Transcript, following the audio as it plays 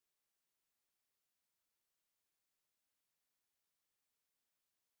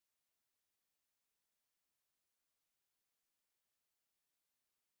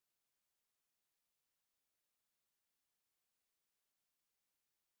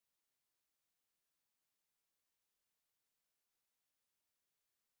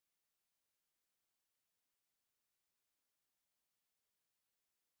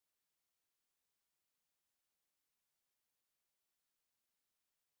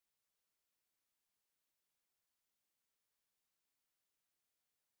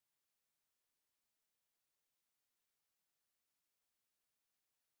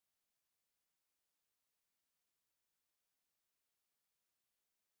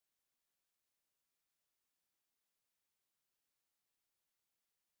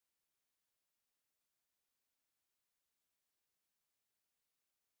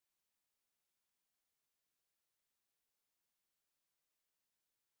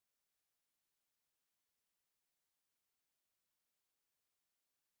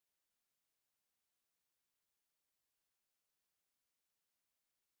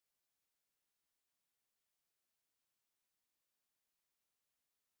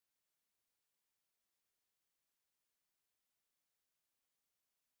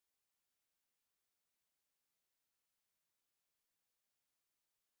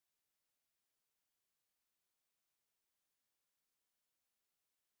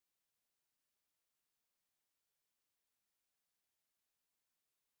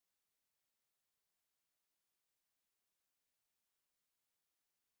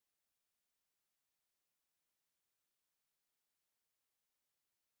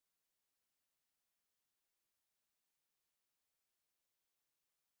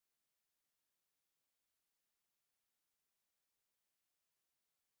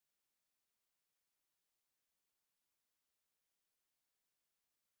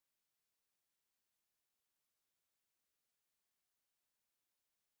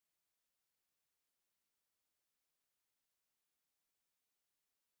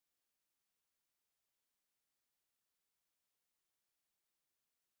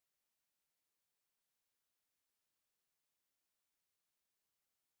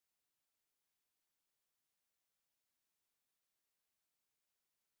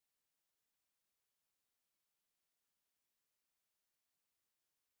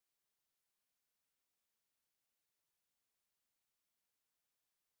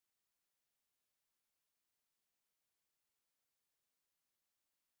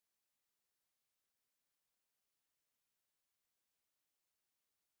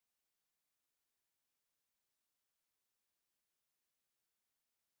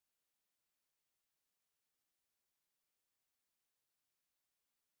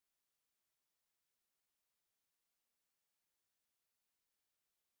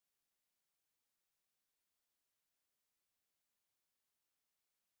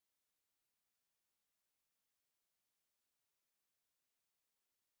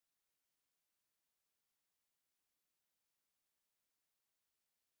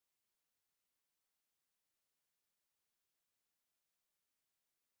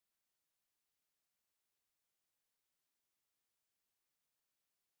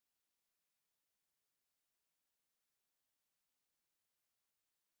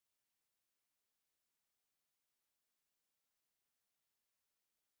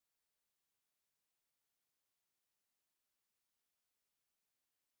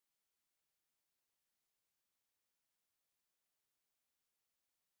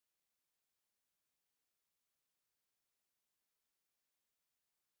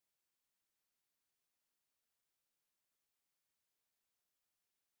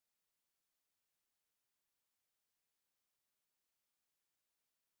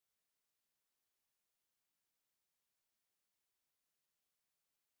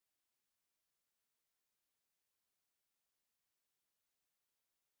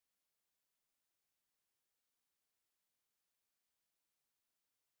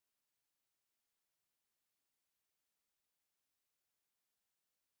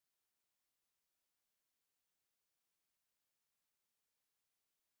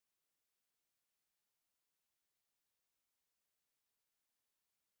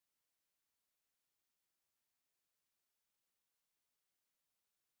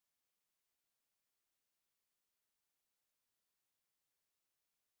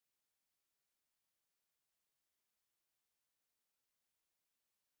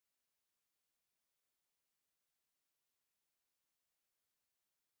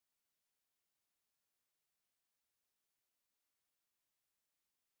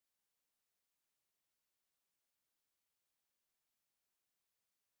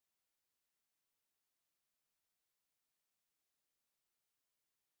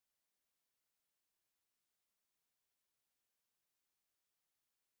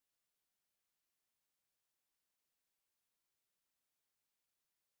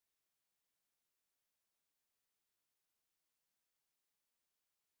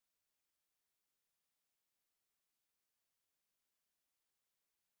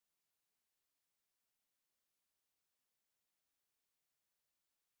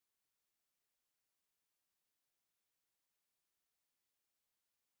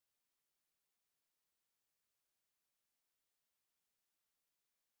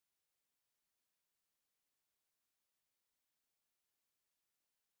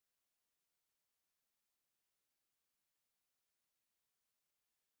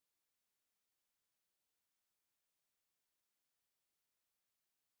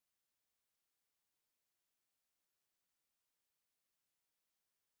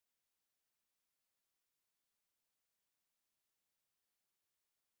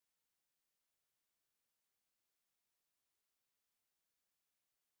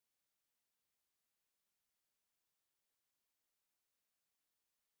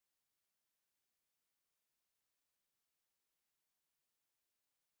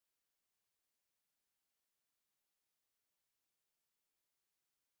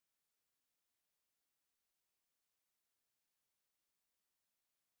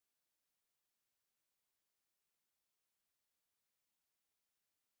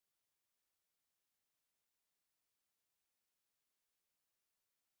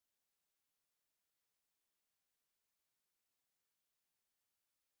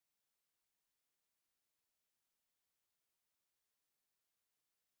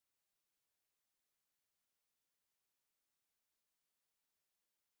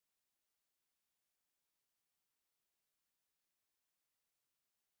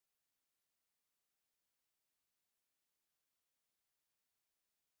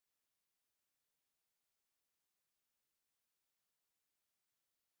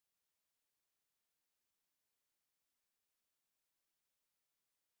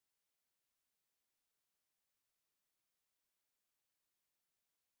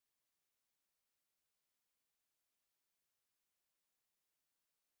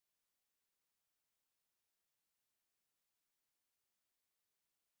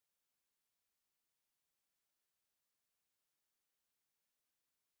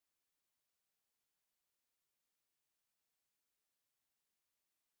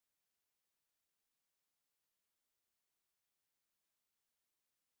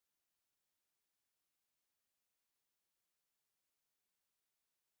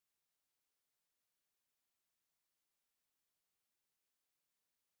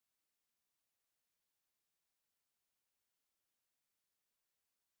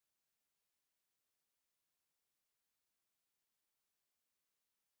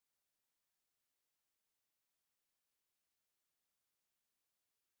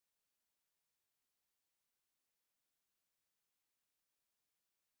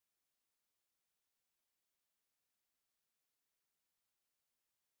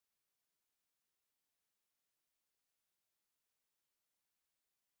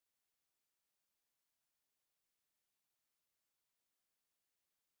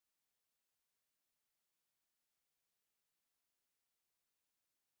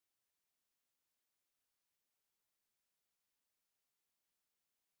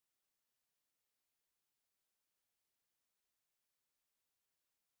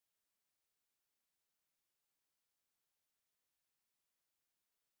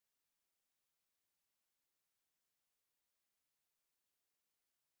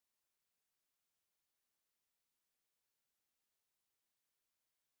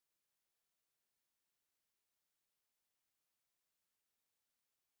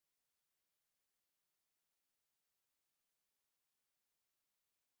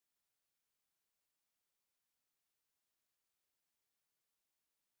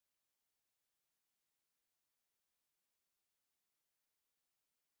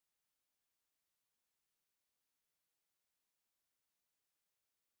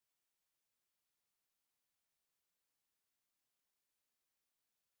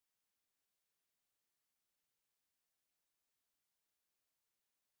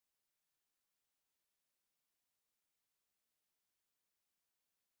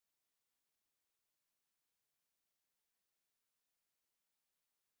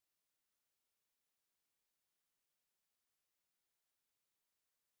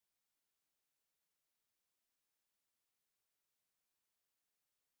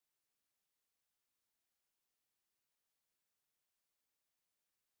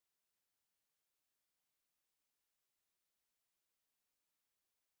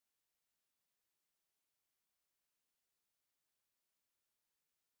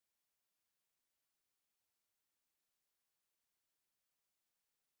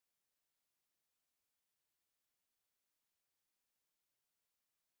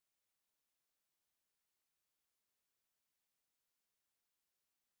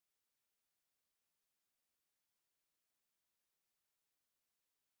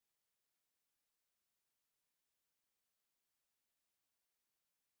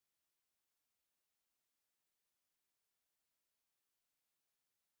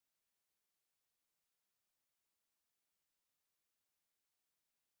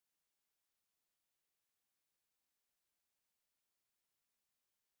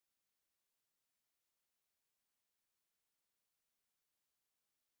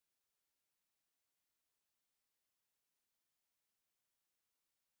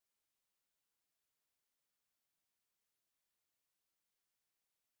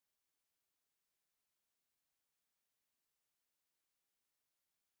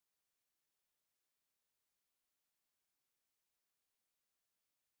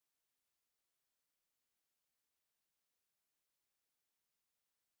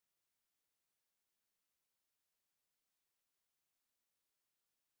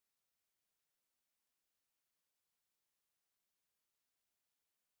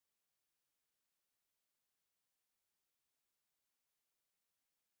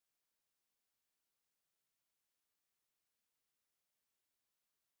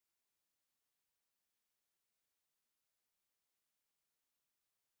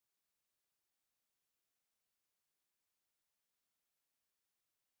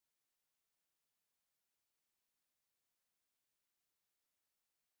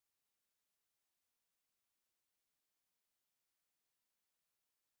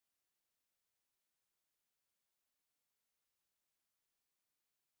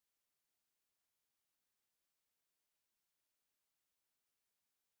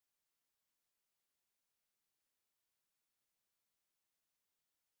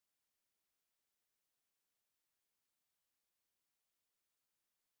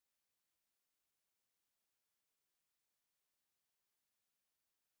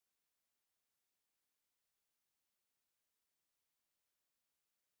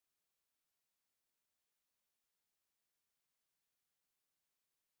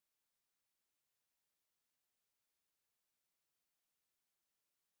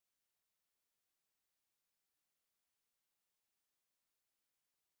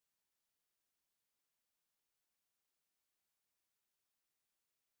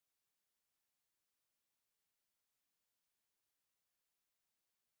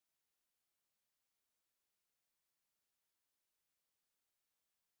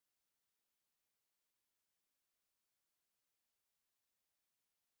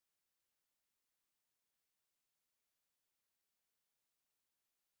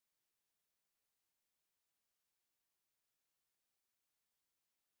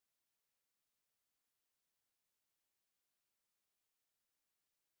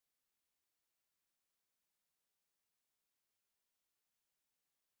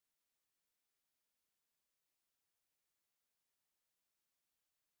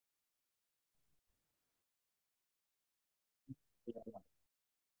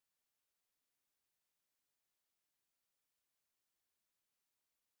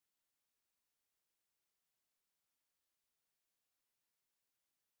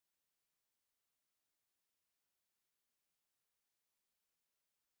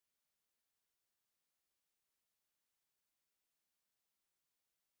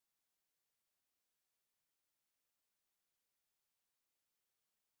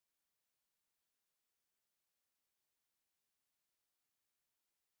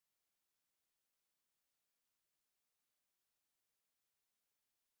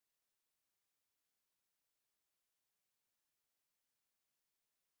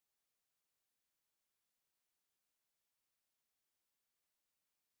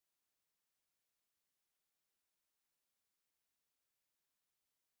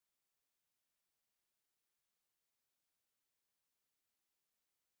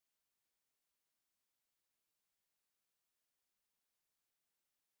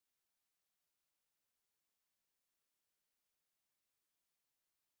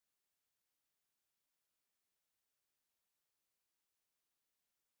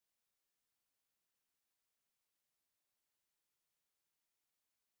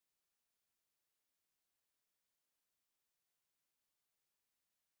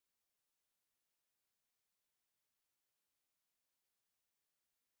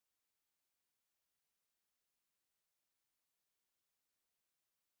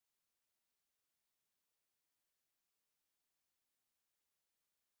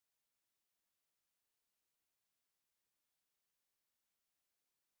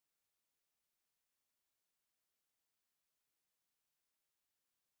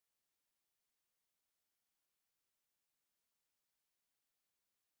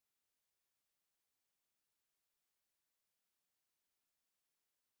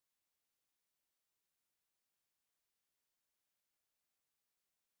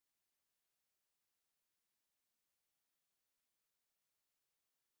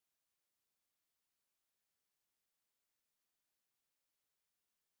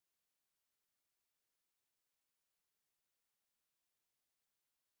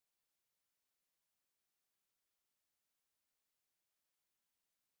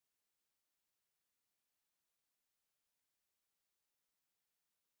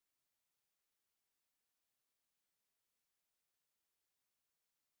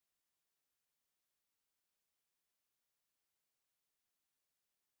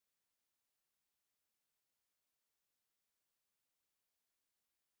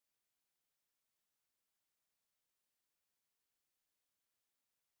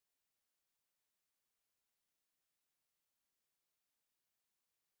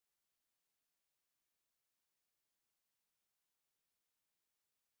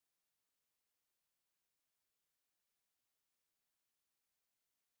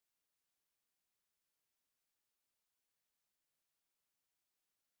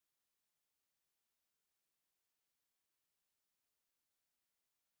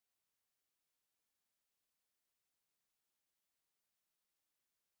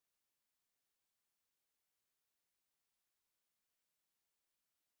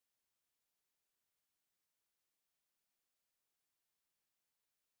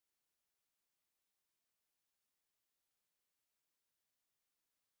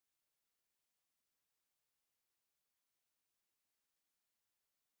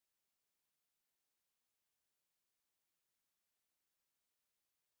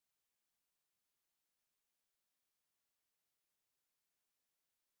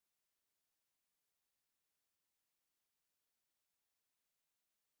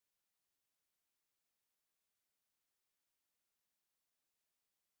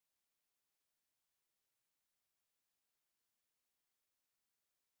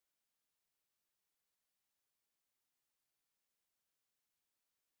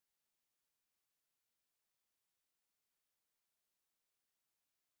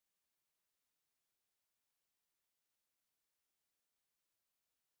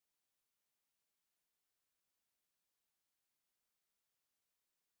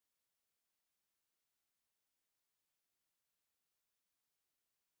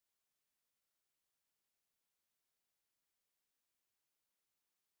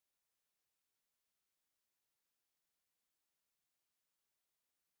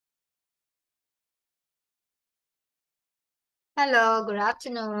Hello, good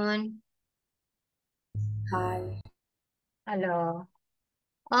afternoon. Hi. Hello.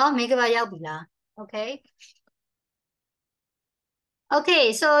 Oh, may kabayaw bila. Okay. Okay,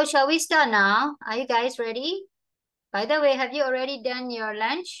 so shall we start now? Are you guys ready? By the way, have you already done your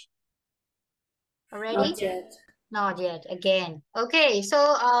lunch? Not Already? yet. Not yet. Again. Okay. So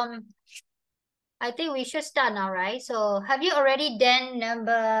I think we should start now, right? So have you already done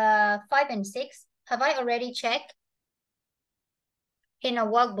number 5 and 6? Have I already checked in a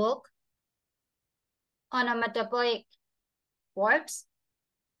workbook on a metabolic words?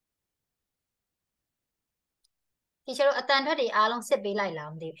 ဒီကျတော့အတန်ထွက်တွေအားလုံးစစ်ပေးလိုက်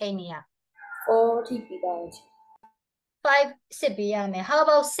လားမသိဘူးအဲ့နေရ 4ထိပြီးသားချင် 5 စစ်ပေးရမယ် How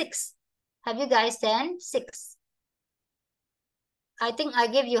about 6? Have you guys done 6? I think I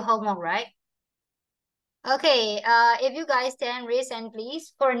give you homework, right? Okay, if you guys can raise hand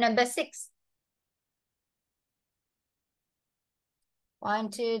please for number 6. 1,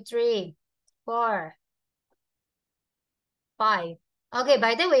 2, 3, 4, 5. Okay,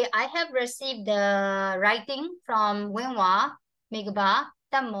 by the way, I have received the writing from Wenwa, Megaba,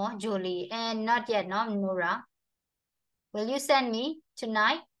 Tammo, Julie, and not yet, no, Nora. Will you send me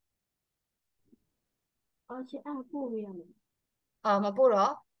tonight? အော်ချစ်အဲ့ပို့ပေးရမယ် မပို့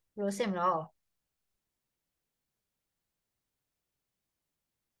တော့ဘယ်လိုစစ်မလို့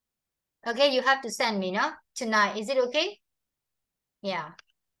Okay, you have to send me, no? Tonight. Is it okay? Yeah.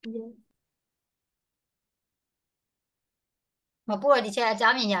 yes မပို့တော့ဒီချက်အကြ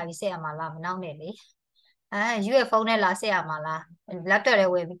မ်းမြင်ရပြီဆက်ရမှာလားမနှောင်းနဲ့လေယူရဲ့ဖုန်းနဲ့လာဆက်ရမှာလား laptop ထဲ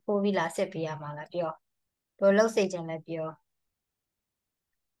ဝယ်ပြီးပို့ပြီးလာဆက်ပေးရမှာလားပြောဘယ်လိုလုပ်စေချင်လဲပြော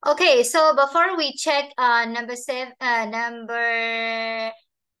Okay, so before we check number 7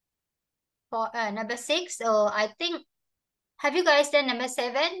 number 6, so I think have you guys done number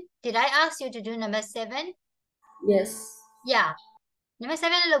 7? Did I ask you to do number 7? yes Yeah. Number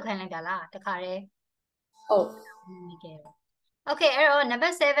 7 လောက်ခံလိုက်တာလားတခါတည်း ဟုတ် Okay အဲ့တော့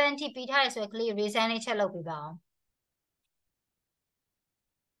number 7ထိပြီးထားရဆိုကလေး reason လေးချက်လုပ်ပြပါ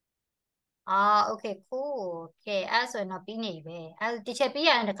အောင်okay cool okay အဲ့ဆိုရင်တော့ပြီးနေပြီအဲ့ဒီချက်ပြီး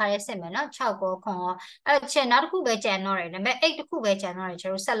ရင်တခါလေးစစ်မယ်နော်6ကောခွန်ရောအဲ့ချက်နောက်တစ်ခုပဲကျန်တော့တယ်နံပါတ်8တစ်ခုပဲကျန်တော့တယ်ကျွ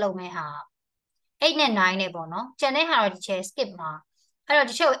န်တော်ဆက်လုပ်မယ်ဟာ8နဲ့9နဲ့ပေါ့နော်ကျန်တဲ့ဟာတော့ဒီချက် skip မှာအဲ့တော့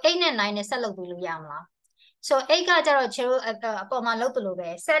ဒီချက်ကို8နဲ့9နဲ့ဆက်လုပ်ပြီးလို့ရမလား so 8ကကြတော့ကျွန်တော်အပေါ်မှာလုပ်သလိုပဲ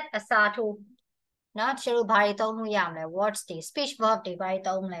set အစားထိုးနော်ကျွန်တော်ဘာတွေသုံးလို့ရမလဲ words တွေ speech verb တွေဘာတွေ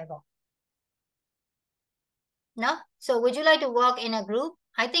သုံးမလဲပေါ့ no so would you like to work in a group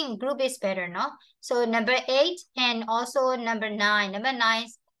I think group is better no so number 8 and also number 9 number 9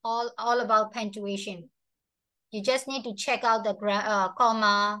 is all about punctuation you just need to check out the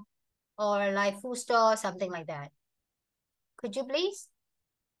comma or like full stop something like that could you please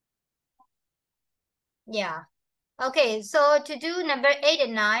yeah okay so to do number 8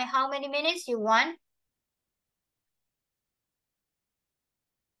 and 9 how many minutes you want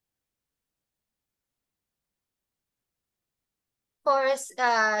for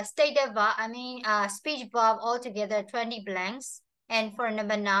stated verb, I mean speech verb altogether 20 blanks. And for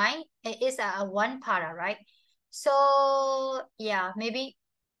number 9, it is a one para, right? So yeah, maybe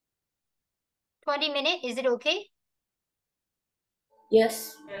 20 minutes. Is it okay?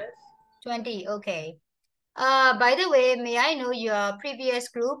 yes 20, okay. By the way, may I know your previous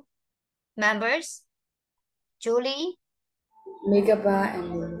group members? Julie, Megaba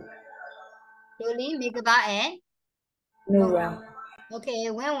and Julie, Megaba, and Nora okay,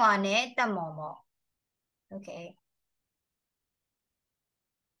 when one the momo. Okay.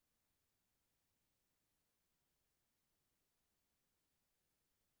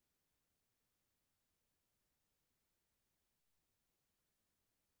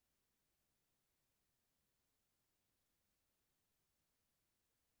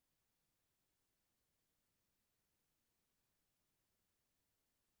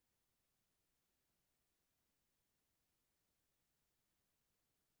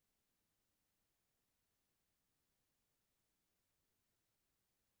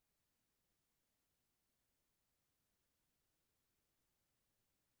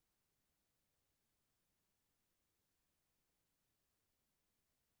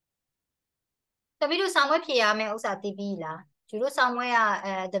 So we do somewhere here, me also TV la. You do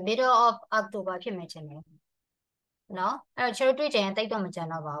somewhere the middle of October ဖြစ်မယ်ချင်တယ်။နော်။အဲ့တော့ချေတို့တွေ့ကြရင်တိတ်တော့မကြံ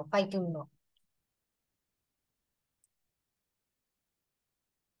တော့ပါဘူး။ Fight 2လို့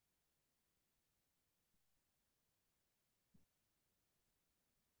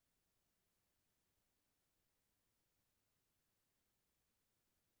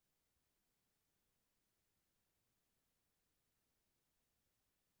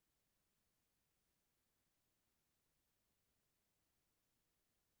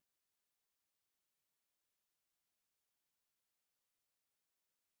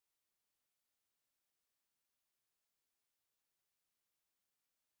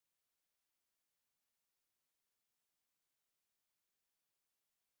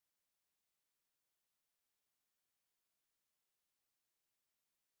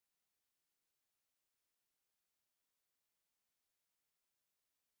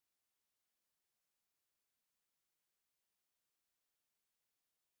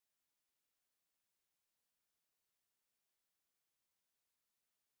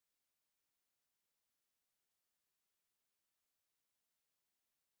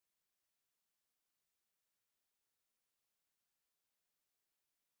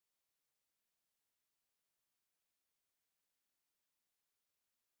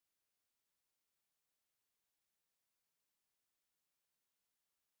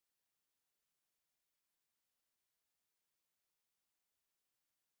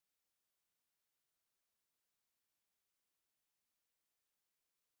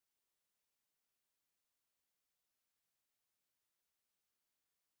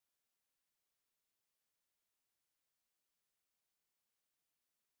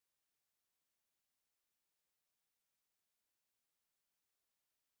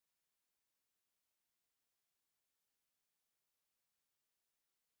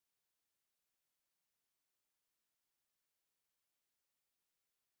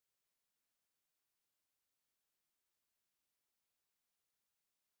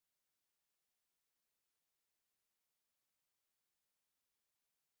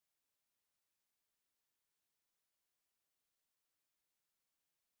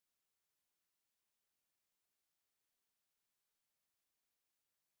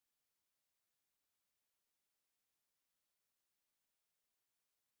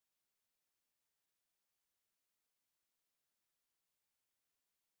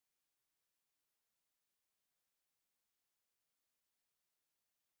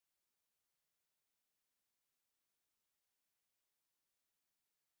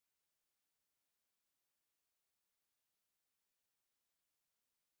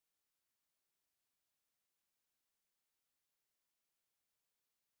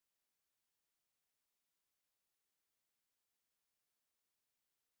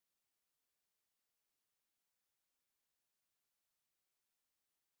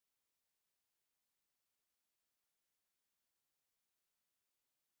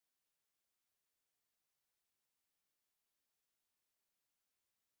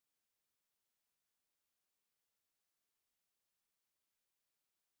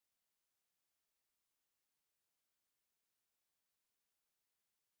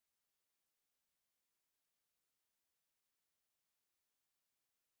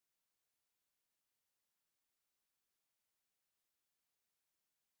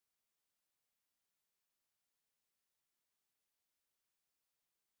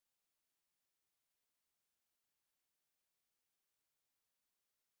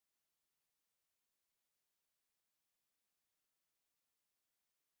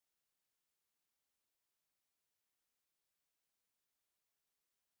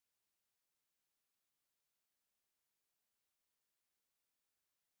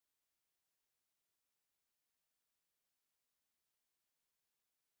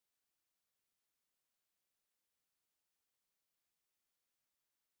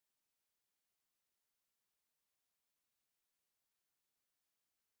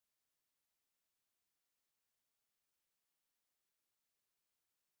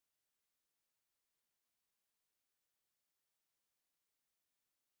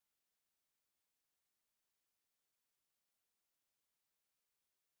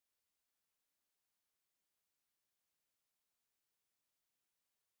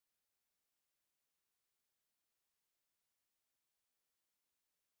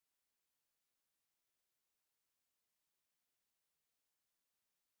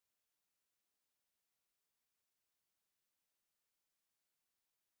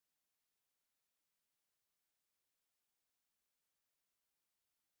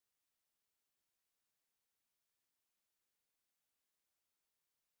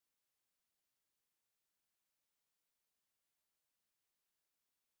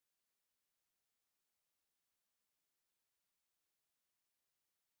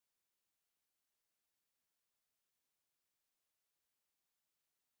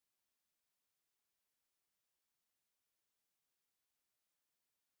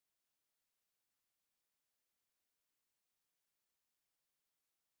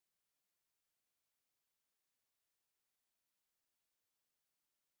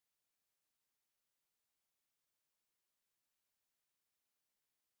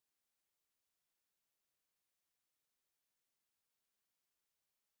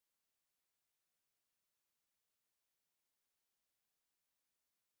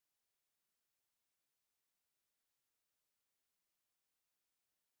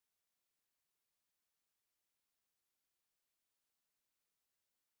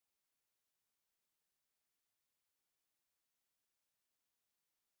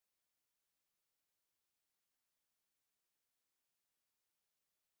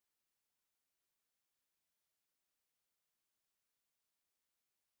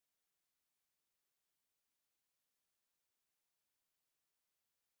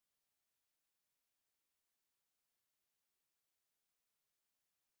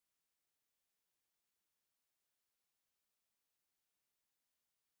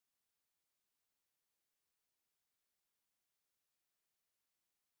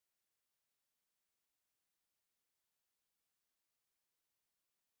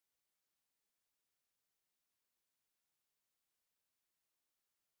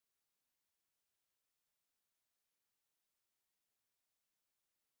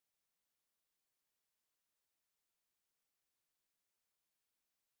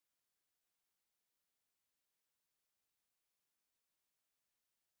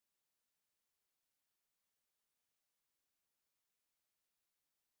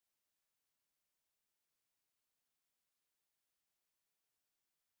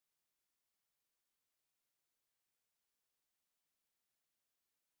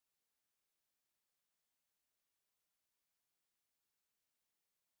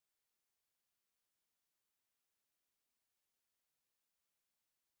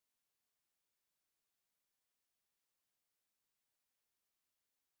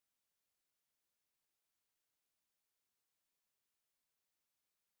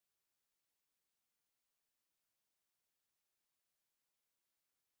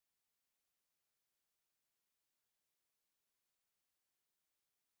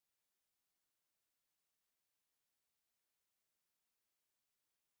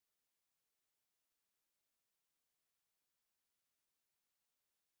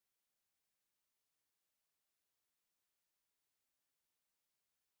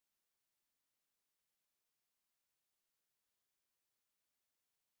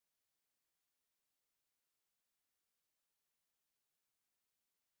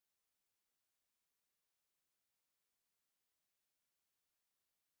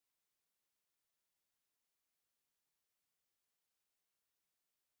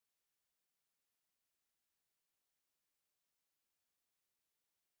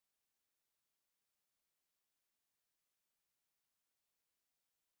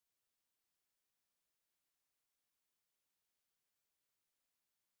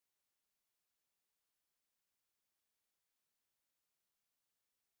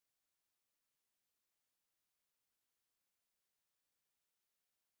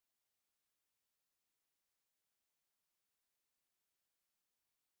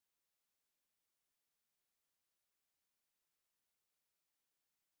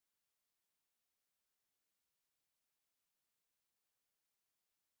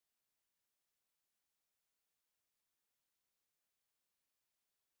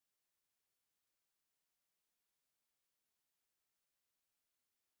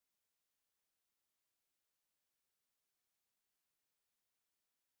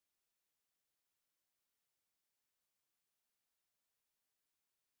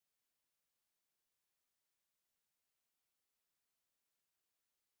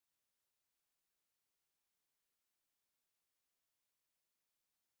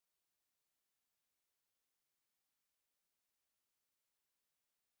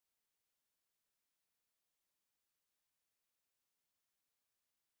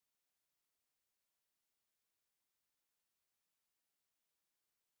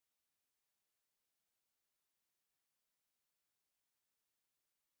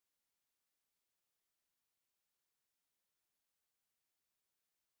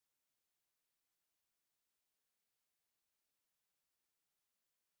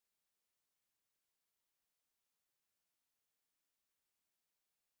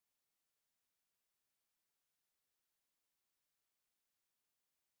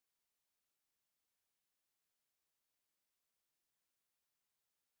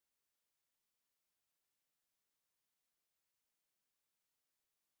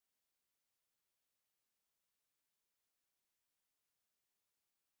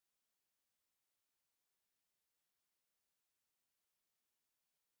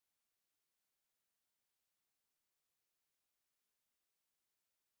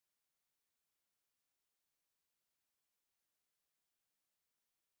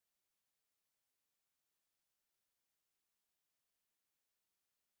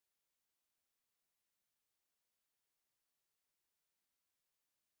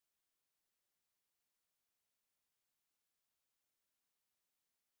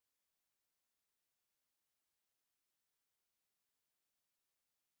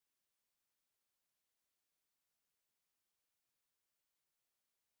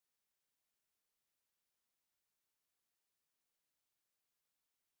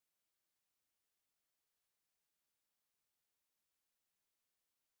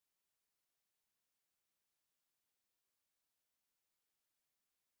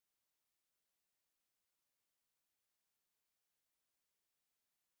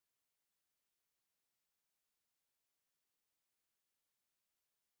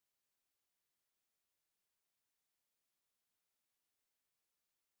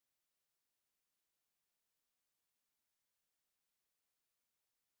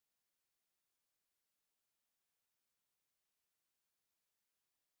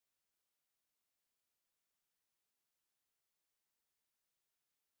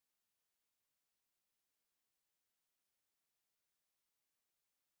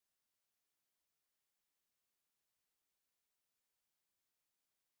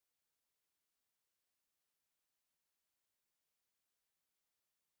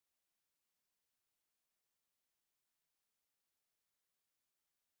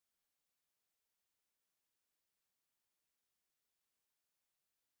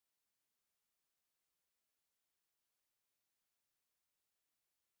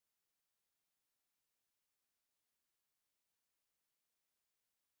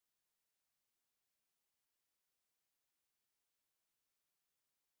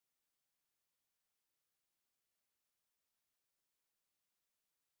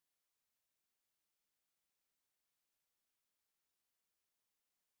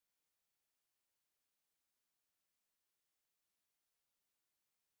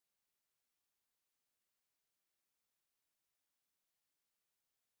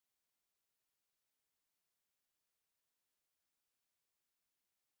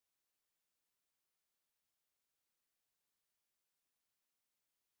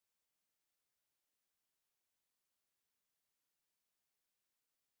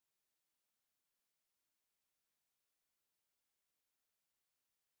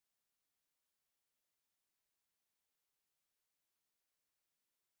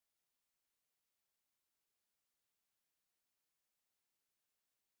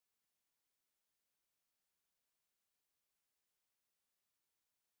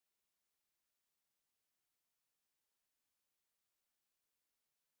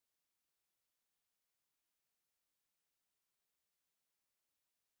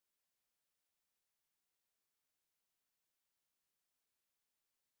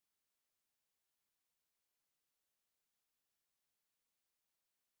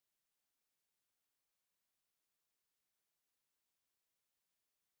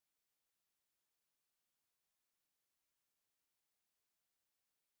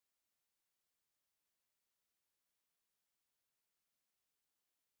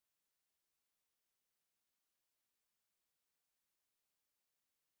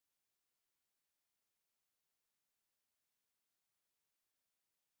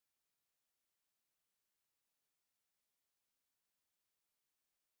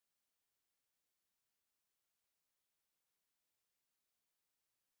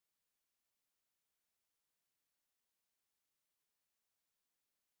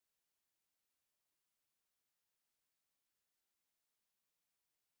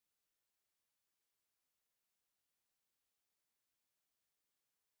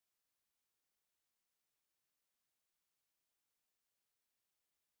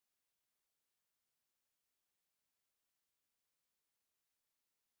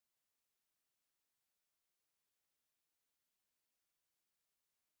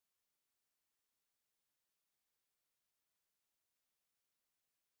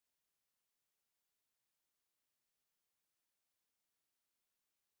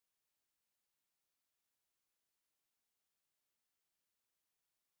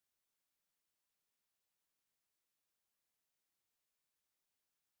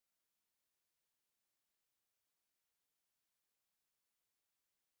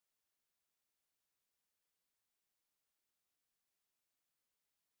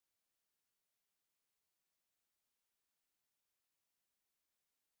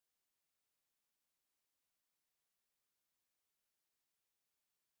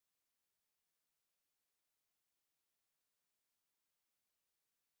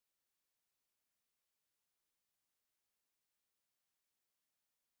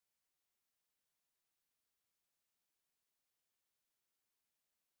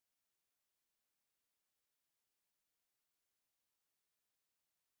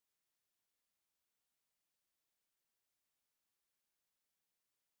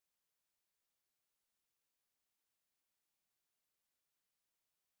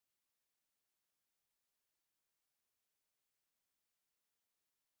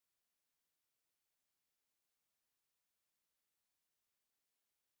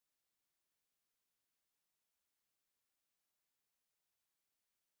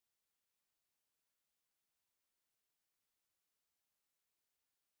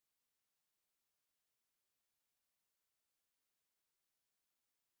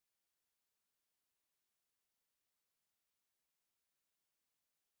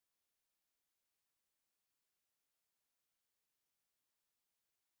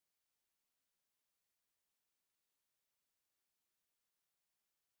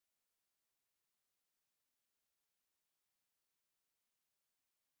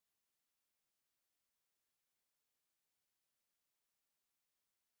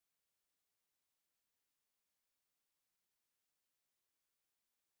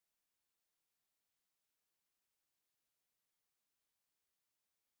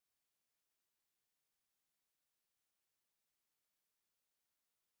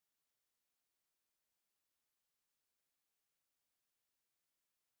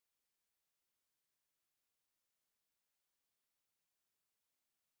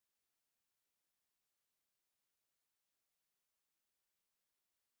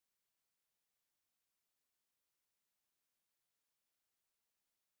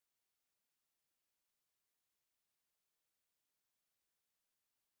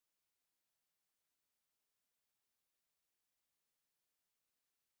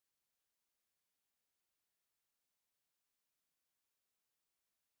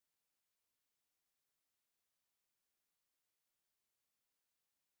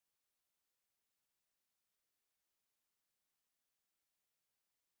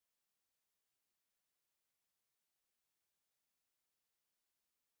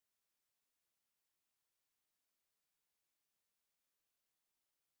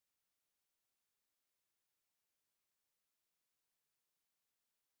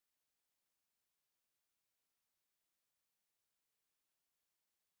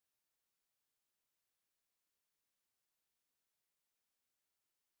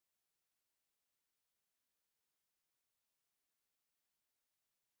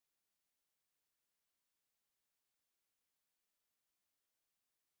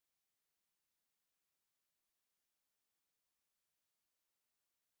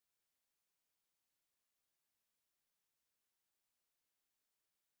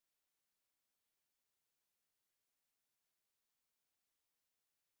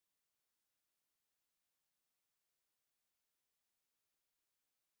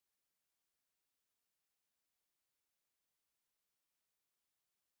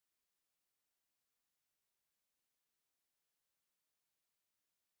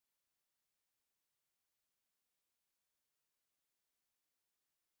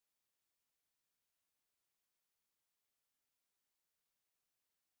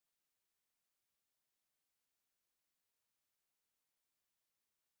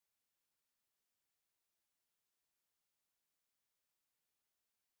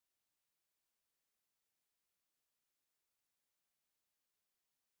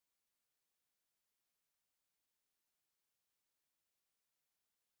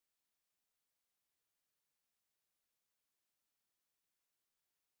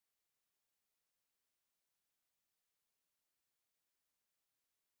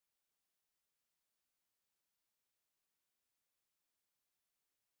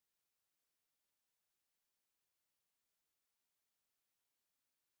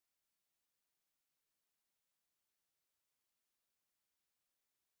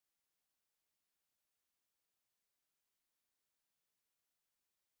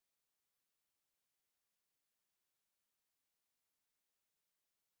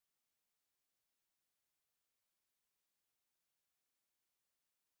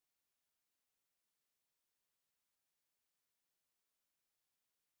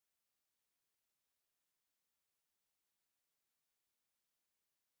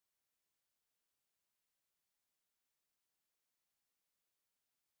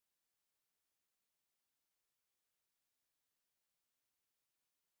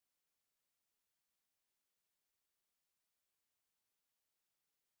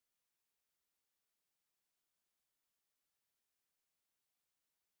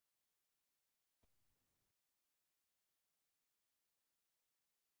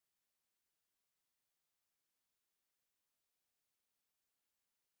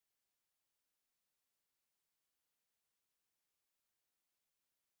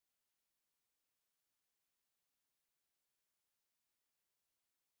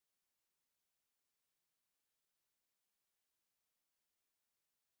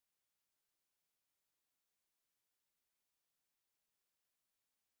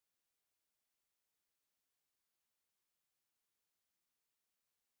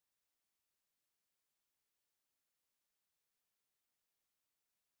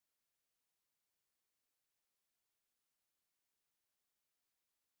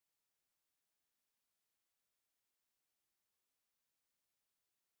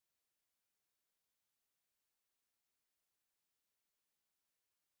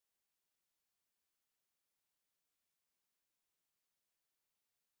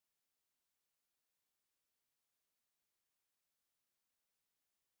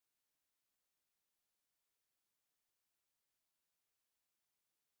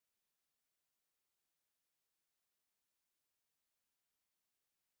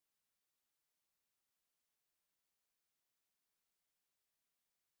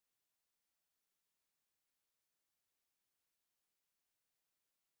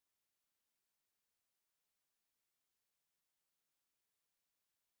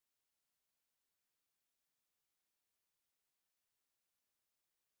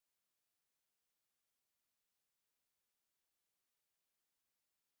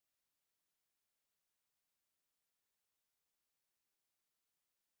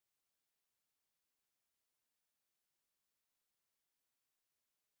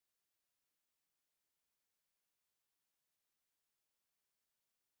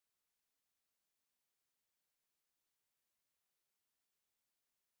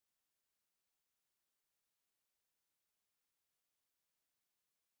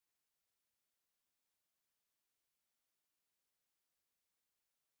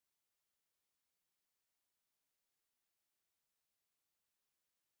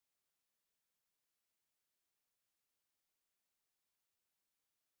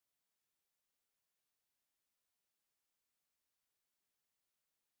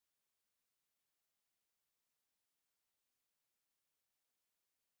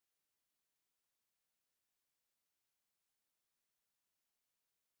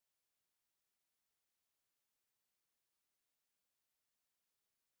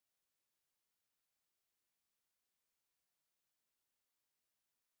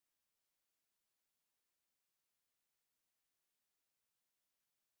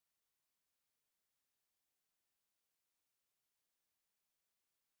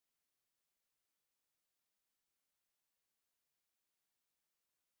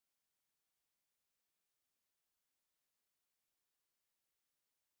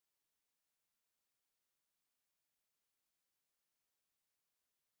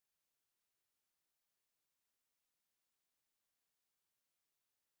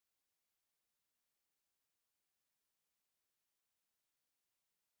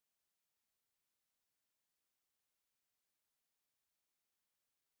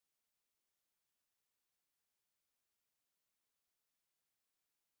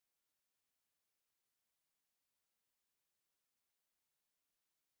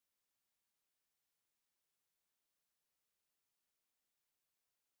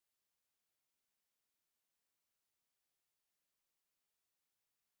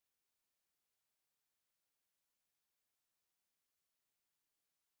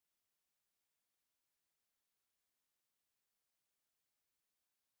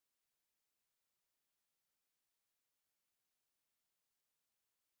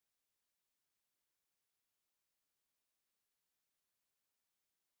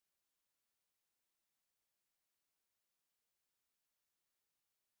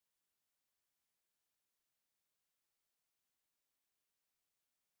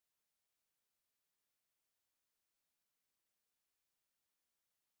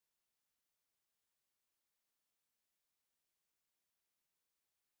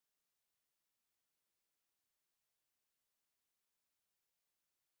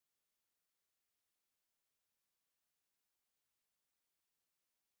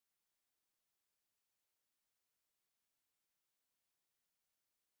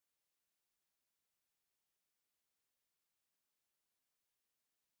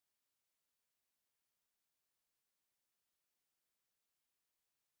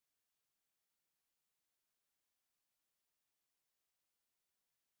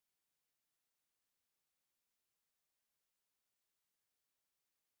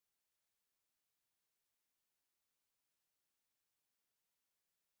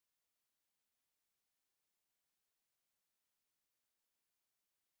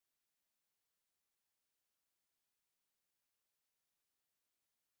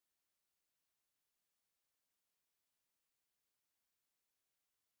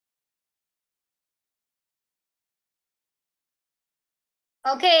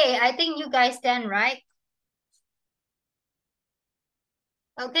Okay, I think you guys done, right?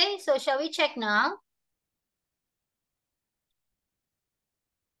 Okay, so shall we check now?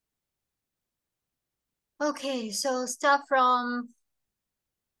 Okay, so start from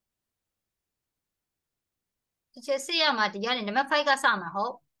teacher say number 5 ka sa ma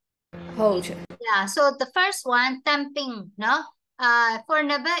ho. Hold. Yeah, so the first one, tamping, no? For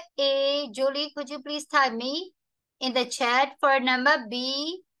number A, Julie, could you please type me in the chat? For number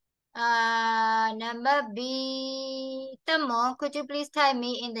B, Tamon, could you please type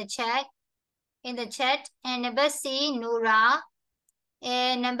me in the chat? In the chat. And number C, Nura.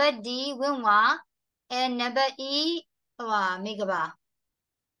 And number D, Winwa. And number E, Megaba.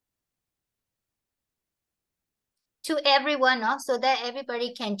 To everyone, no? So that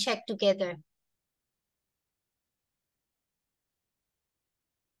everybody can check together.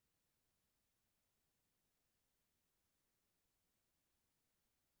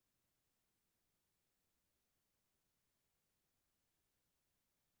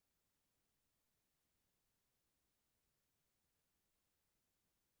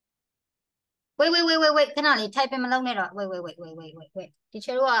 Wait ခဏလေး type မလုပ်နဲ့တော့ wait ဒီ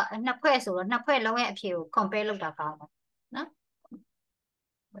ချေတို့ကနှစ်ဖွဲ့ဆိုတော့နှစ်ဖွဲ့လုံးရဲ့အဖြေကို compare လုပ်တာကောင်းတယ်နော်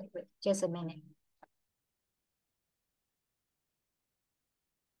wait just a minute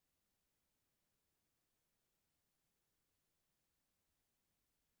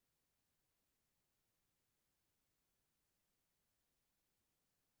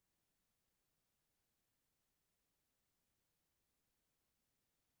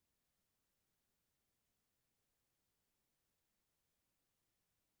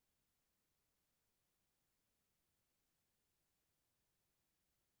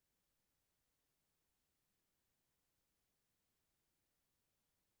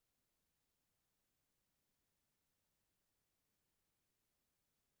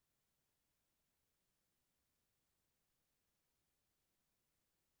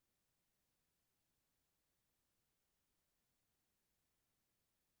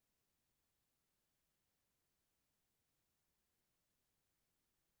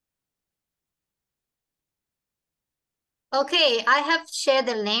Okay, I have shared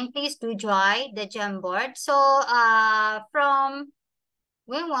the link. Please do join the Jamboard. So, from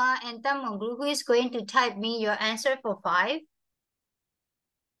Wenwa and Tamongru, who is going to type me your answer for 5?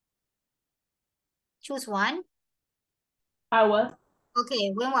 Choose one. I was.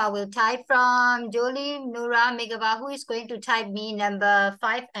 Okay, Wenwa will type from Jolie, Nura, Megaba. Who is going to type me number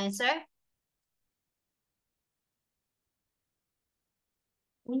 5 answer?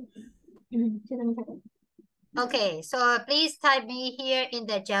 Okay, so please type me here in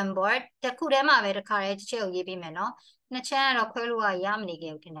the Jamboard. တစ်ခုတည်းမှာပဲတစ်ခါတည်းတစ်ချက်ကိုရေးပေးမယ်နော်။နှစ်ချမ်းကတော့ခွဲလို့ရမနေ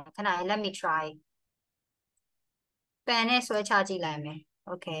ခဲ့ဘူးထင်တယ်။ခဏလေး let me try. ပန်နဲ့ဆွဲချကြည့်လိုက်မယ်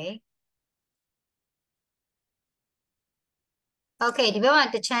။ Okay. Okay, ဒီဘက်မှာ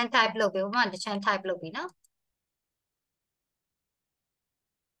တစ်ချမ်း type လုပ်ပြီ။ဘက်မှာတစ်ချမ်း type လုပ်ပြီနော်။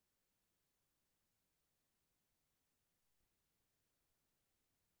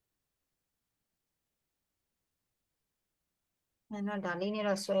 No, ဒါလေးနဲ့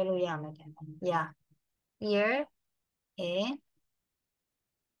တော့ဆွဲလို့ရမယ်ထင်တယ်။ Yeah. Here. Okay.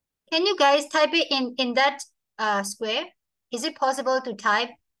 Can you guys type it in that square? Is it possible to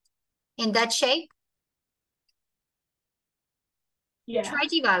type in that shape? Yeah. Try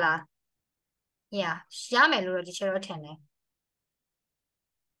ကြည့်ပါလား။ Yeah, ရမယ်လို့တော့ဒီချက်တော့ထင်တယ်။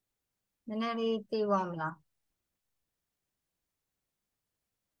နည်းနည်းလေးသိသွားမလား။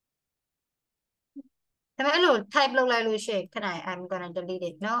ဒါပေမဲ့အဲ့လို type လုပ်လိုက်လို့ရှိရင်ခဏ I'm gonna delete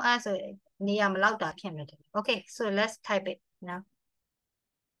it. No, အဲ့ဆိုနေရာမလောက်တာဖြစ်မယ်။ Okay, so let's type it now.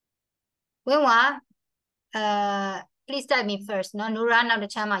 ဝင်းဝါplease type me first နော် Nura နောက်တ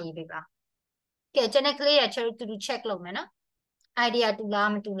စ်ချမ်းမှာရေးပေးပါ။ကဲကျွန်တော်ကလေးရချတို့တူတူ check လုပ်မယ်နော်။ idea တူလား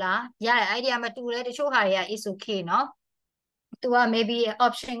မတူလား။ရတယ် idea မတူလဲတချို့ဟာတွေက is okay နော်။ तू က maybe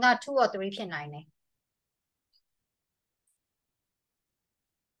option က2 or 3ဖြစ်နိုင်တယ်။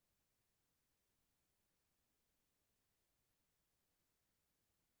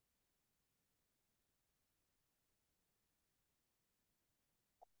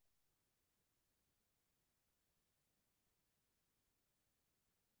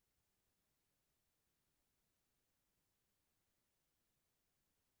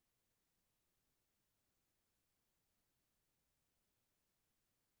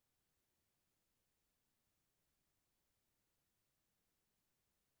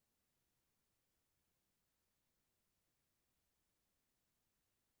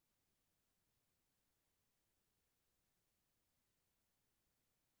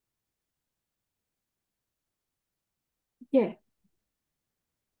 Yeah.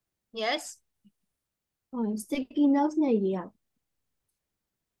 Yes. Sticky notes này gì ạ?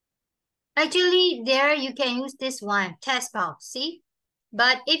 Actually, there you can use this one, test box, see?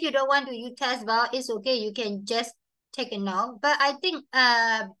 But if you don't want to use test box, it's okay. You can just take a note. But I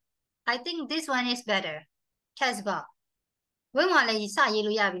think this one is better. Test box. ဝင်းဝါလည်းစရေး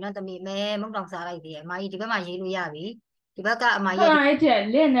လို့ရပြီเนาะတမီမဲမုတ်တောင်စားလိုက်သေးတယ်အမကြီးဒီဘက်မှာရေးလို့ရပြီဒီဘက်ကအမကြီး Thôi ấy trẻ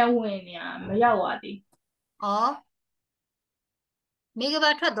lên nàyဝင်နေရမရောက်ပါသေး ဩမိကဘာ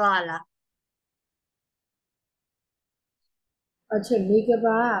ထွက်သွားလား အချက်မိက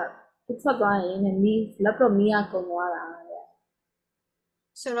ပါသူထွက်သွားရင်လည်းမီး laptop မီးကကုန်သွားတာတဲ့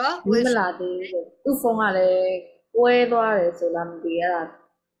ဆိုတော့ မီးမလာသေးဘူးလို့သူ့ဖုန်းကလည်းကွဲသွားတယ်ဆိုလားမသိရတာ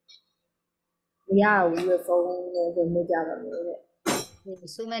မရဘူးလေဖုန်းလည်းဆိုနေကြပါလို့တဲ့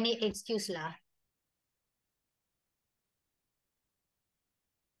so many excuse လား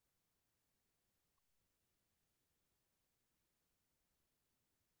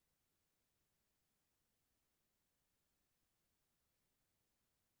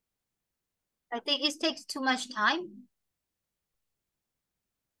I think it takes too much time.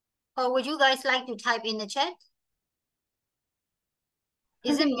 Or would you guys like to type in the chat? I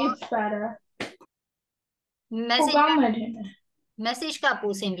Is it think it's better ကို message ကောင်းမှထင်တယ် message က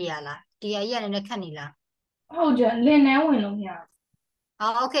ပိုစင်ပြရလားဒီအရေးနဲ့ခက်နေလား ဟုတ်တယ်လင်းနေဝင်လို့မရ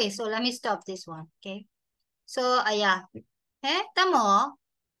Oh, okay, so let me stop this one. Okay. So, yeah. Eh, tamo.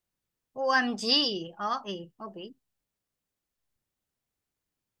 OMG. Oh, okay.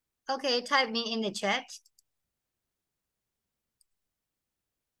 Okay, type me in the chat.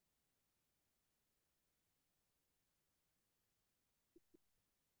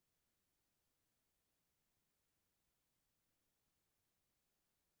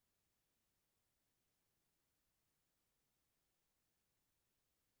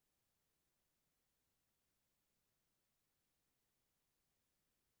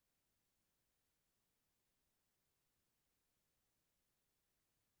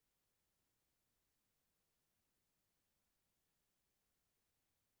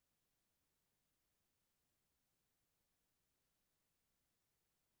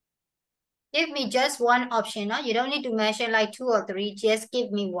 Give me just one option. No? You don't need to mention like 2 or 3. Just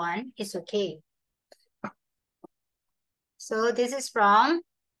give me one. It's okay. So this is from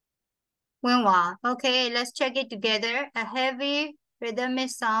Wenhua. Okay, let's check it together. A heavy rhythmic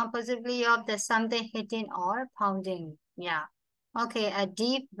sound, possibly of the something hitting or pounding. Yeah. Okay, a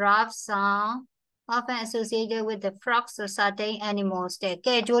deep, rough sound, often associated with the frogs or certain animals.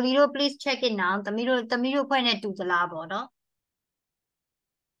 Okay, Jolie, please check it now. Tamiro point it to the lab, no?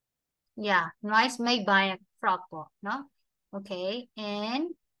 Yeah, noise made by a frog, no? Okay,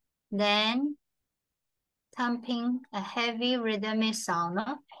 and then thumping, a heavy rhythmic sound,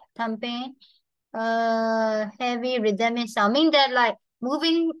 no? Thumping, heavy rhythmic sound. Mean that like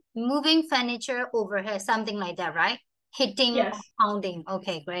moving furniture overhead, something like that, right? Hitting or yes pounding.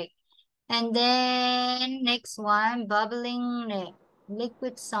 Okay, great. And then next one, bubbling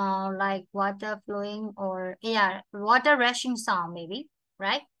liquid sound like water flowing or yeah, water rushing sound maybe,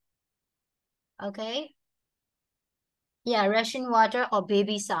 right? Okay. Yeah, rushing water or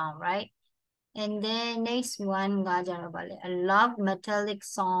baby sound, right? And then next one, a loud metallic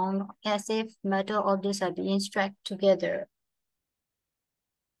sound as if metal objects are being struck together.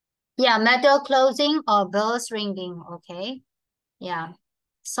 Yeah, metal closing or bells ringing, okay. Yeah,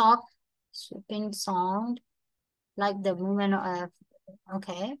 soft sweeping sound like the movement of,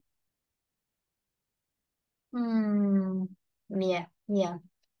 okay. Yeah.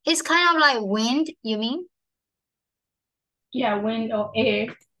 It's kind of like wind, you mean? yeah wind or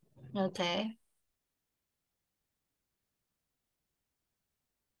air Okay.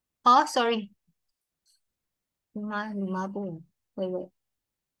 Oh, sorry. Boom. Wait.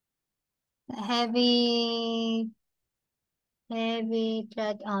 Heavy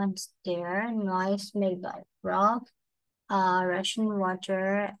tread on stair, noise made by rock, rushing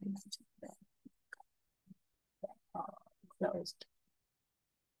water, closed.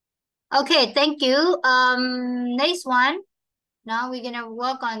 Okay, thank you. Next one. Now we're gonna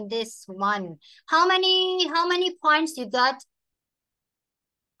work on this one. How many points you got?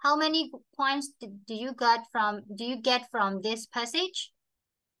 How many points do you get from this passage?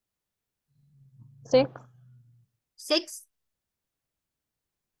 6. 6?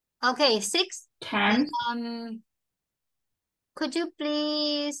 Okay, 6. 10 Could you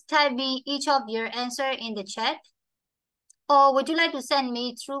please type me each of your answer in the chat? Or would you like to send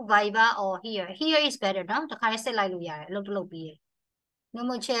me through Viber or here? Here is better, no? The kind of say like yeah, look be. No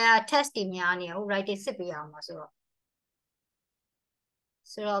more chair test in yani, right? It's a bit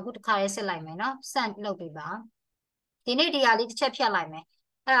so good kind of say like me, no? Send look be ba. ဒီနေ့ဒီဟာလေးတစ်ချက်ဖြတ်လိုက်မယ်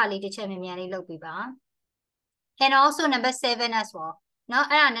အဲ့ဒါလေးတစ်ချက်မြန်မြန်လေးလုပ်ပေးပါ and also number 7 as well เนาะ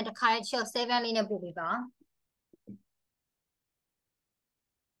အဲ့ဒါနဲ့တစ်ခါလေးချက်7လေးနဲ့ပို့ပေးပါ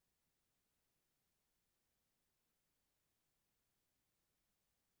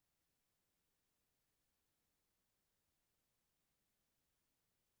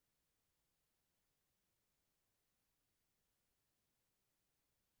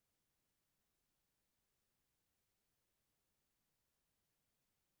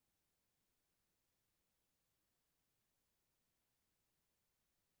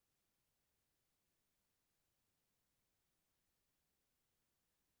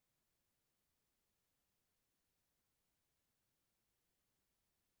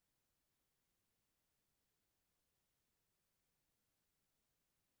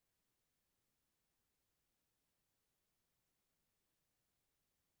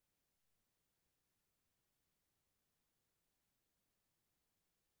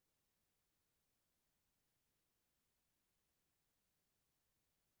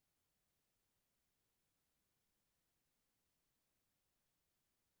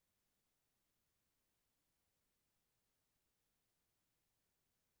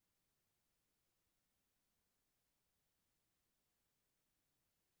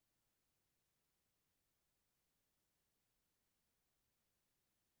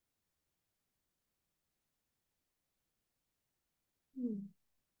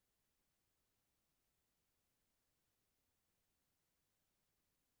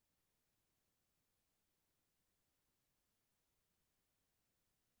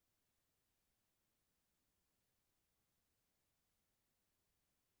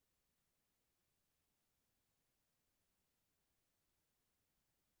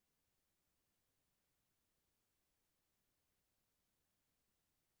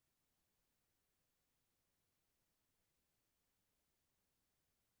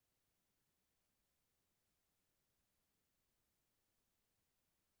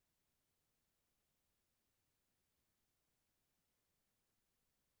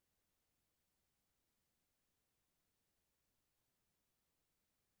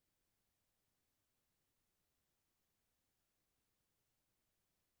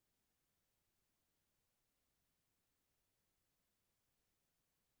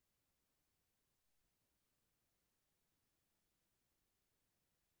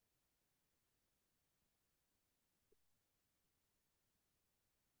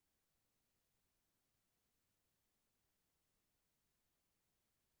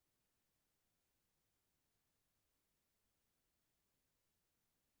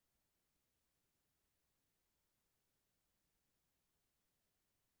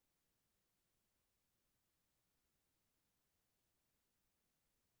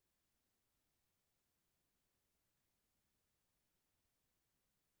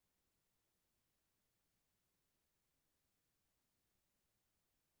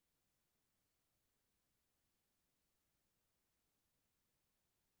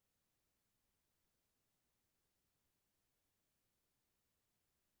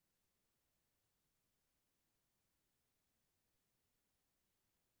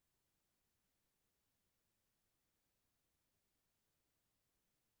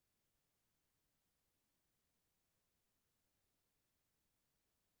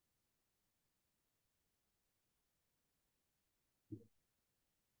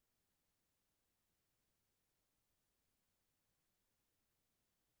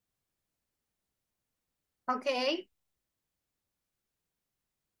okay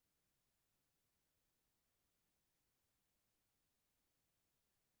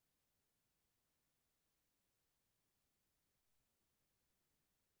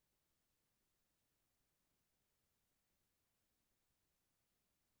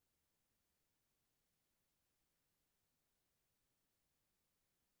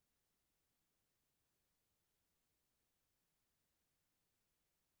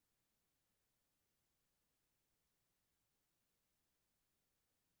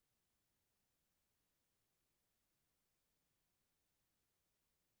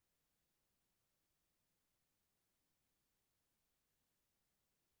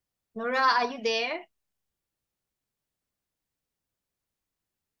Nora are you there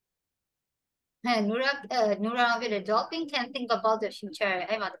Nora Nora ဖြစ်တယ် Dolphin can think about the future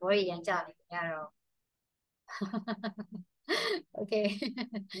အဲ့မှာသဘောရရန်ကြနေကြတော့ okay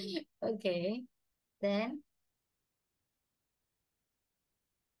okay then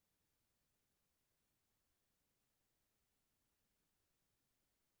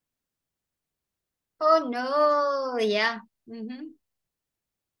oh no yeah mm-hmm.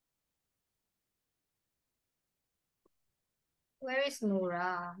 Where is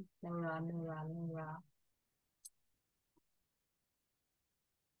Nora? Nora.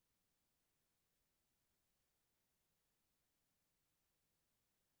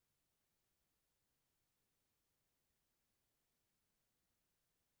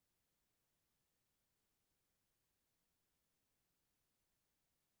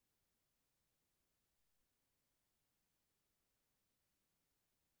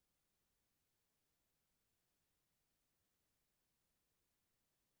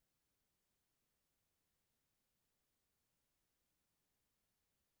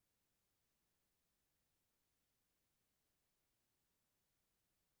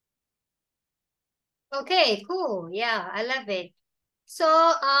 Okay, cool. Yeah, I love it.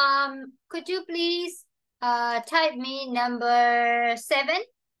 So, could you please type me number 7?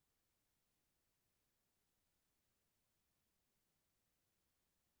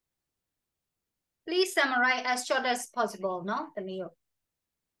 Please summarize as short as possible, no? The meal.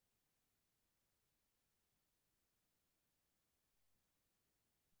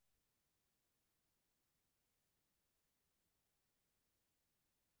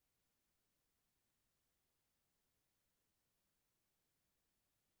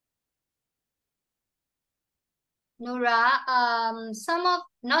 Nora,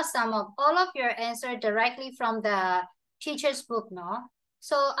 all of your answer directly from the teacher's book, no?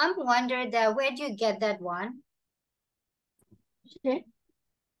 So I'm wondering that where do you get that one? Okay.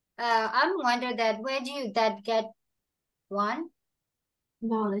 I'm wondering that where do you that get one?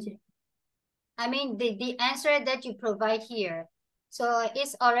 Knowledge. I mean the answer that you provide here. So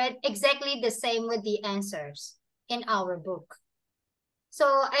it's already exactly the same with the answers in our book.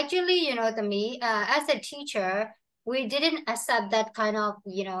 So actually, to me, as a teacher, we didn't accept that kind of,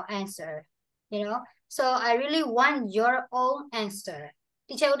 answer, So I really want your own answer.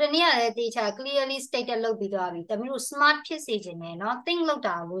 Teacher တို့တနေ့ကလည်း teacher clearly stated လုပ်ပြီးသွားပြီ။တမီးတို့ smart ဖြစ်စေခြင်းနဲ့เนาะ think လုပ်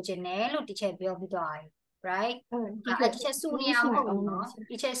တာလိုချင်တယ်လို့ teacher ပြောပြီးသွားပြီ right teacher စုနေရမဟုတ်ဘူးเนาะ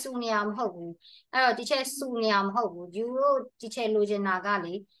teacher စုနေရမဟုတ်ဘူးအဲ့တော့ teacher စုနေရမဟုတ်ဘူး you တို့ teacher လိုချင်တာက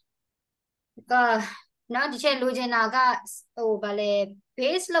လေနော်ဒီချက်လိုချင်တာကဗာလဲ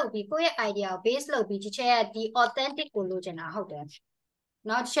base လုပ်ပြီးကိုယ့်ရဲ့ idea ကို base လုပ်ပြီးဒီချက်ကဒီ authentic ကိုလိုချင်တာဟုတ်တယ်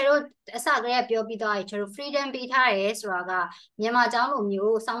နော်ကျတို့အစကတည်းကပြောပြီးသားကျတို့ freedom ပေးထားရဲဆိုတာကမြန်မာကျောင်းလို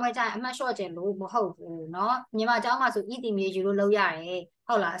မျိုးစောင်းဝဲကြရင်အမှတ်လျှော့ကျင်လို့မဟုတ်ဘူးเนาะမြန်မာကျောင်းမှာဆိုဣတိမြေယူလို့လုပ်ရတယ်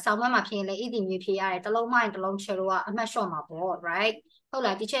ဟုတ်လားအဆောင်ဘက်မှာဖြစ်ရင်လည်းဣတိမြေဖြေရတယ်တစ်လုံးမှရင်တစ်လုံးချေလို့ကအမှတ်လျှော့မှာပေါ့ right ဟုတ်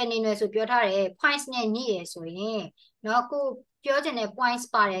လားဒီချက်အနေနဲ့ဆိုပြောထားတယ် points နဲ့ညှိရယ်ဆိုရင်เนาะကိုပြောချင်တဲ့ points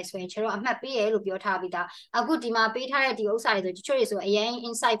ပါတယ်ဆိုရင်ကျတော့အမှတ်ပေးရလို့ပြောထားပြီးသားအခုဒီမှာပေးထားတဲ့ဒီဥစ္စာတွေဆိုတချို့တွေဆိုအရင်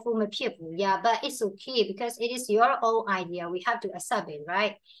insightful မဖြစ်ဘူး yeah but it's okay because it is your own idea we have to accept it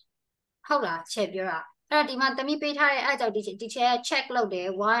right ဟုတ်လားချက်ပြောတာအဲ့တော့ဒီမှာသမီးပေးထားတဲ့အဲ့ကြောင့်ဒီချက် check လုပ်တယ်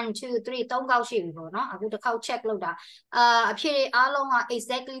1 2 3 3ခေါက်ရှိပြီပေါ့နော်အခုတစ်ခေါက် check လုပ်တာအဖြေတွေအားလုံးက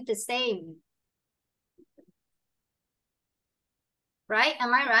exactly the same right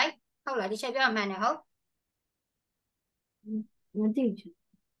am I right ဟုတ်လားဒီချက်ပြောမှန်တယ်ဟုတ်မသိဘူး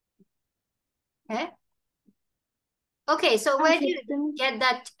ဟဲ့ okay so where do you get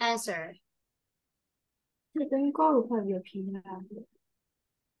that answer 这等于高了快比较便宜了。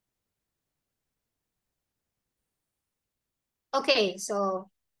 Okay, so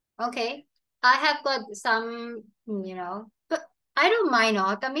okay, I have got some, but I don't mind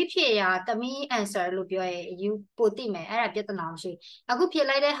နော်တမီးဖြေရတမီး answer လို့ပြောရဲ you ပို့တိမယ်အဲ့ဒါပြဿနာမရှိအခုဖြေ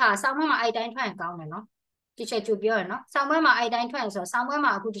လိုက်တဲ့ဟာစောင်းမမှာအဲ့တိုင်းထွက်ရင်ကောင်းတယ်နော်ဒီချက်ကျပြောရနော်စောင်းပွဲမှာအဲ့တိုင်းထွက်ရင်ဆိုစောင်းပွဲ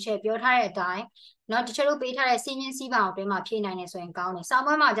မှာအခုဒီချက်ပြောထားတဲ့အတိုင်းနော်ဒီချက်တို့ပေးထားတဲ့စီးမြင့်စည်းပောင်အတွင်းမှာဖြေနိုင်တယ်ဆိုရင်ကောင်းတယ်စောင်း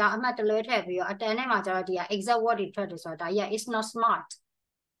ပွဲမှာကျတော့အမှတ်တလွဲထည့်ပြီးတော့အတန်နဲ့မှာကျတော့ဒီက exact word တွေထွက်တယ်ဆိုတော့ဒါကြီးက is not smart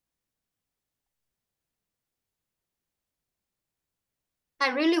I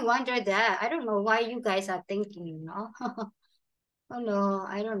really wonder that. I don't know why you guys are thinking, Oh no,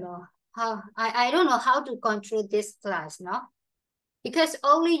 I don't know I don't know how to control this class, no? Because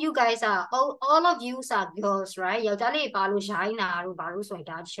only you guys are all of you are girls, right? ယောက်ျားလေးဘာလို့ရိုင်းတာတို့ဘာလို့ဆိုရင်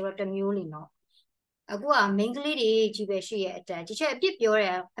ဒါတချို့တစ်မျိုးလေနော်အခုက main ကလေးတွေကြီးပဲရှိရဲ့အတန်းဒီချက်အပြစ်ပြောတ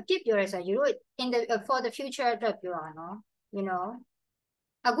ယ်ဆိုရင် you know in the for the future အတွက်ပြောတာနော် you know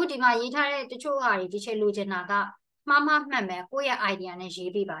အခုဒီမှာရေးထားတဲ့တချို့ဟာတွေဒီချက်လိုချင်တာကမှားမှန်မယ်ကိုယ့်ရဲ့ idea နဲ့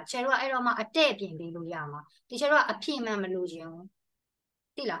ရေးပေးပါကျယ်တို့ကအဲ့တော့မှအတဲ့ပြင်ပေးလို့ရမှာဒီကျယ်တို့ကအပြည့်မှန်မလို့ခြင်းဘူး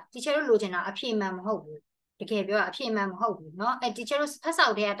သိလားဒီကျယ်တို့လိုချင်တာအပြည့်မှန်မဟုတ်ဘူးတကယ်ပြောတာအပြည့်မှန်မဟုတ်ဘူးเนาะအဲ့ဒီကျယ်တို့ဖတ်ဆော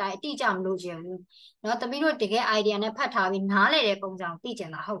က်တဲ့အတိုင်းအတိအကျမလို့ခြင်းဘူးเนาะတမီးတို့တကယ် idea နဲ့ဖတ်ထားပြီးနားလည်တဲ့ပုံစံသိကျ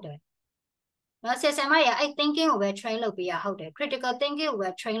င်တာဟုတ်တယ်เนาะဆရာမကြီးအဲ့ thinking ကိုပဲ train လုပ်ပေးရဟုတ်တယ် critical thinking ကိုပဲ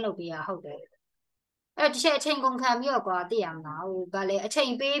train လုပ်ပေးရဟုတ်တယ်အဲ့ဒီချက်အချိန်ကုန်ခံပြီးတော့ကွာသိရမလားဟိုကလည်းအချိ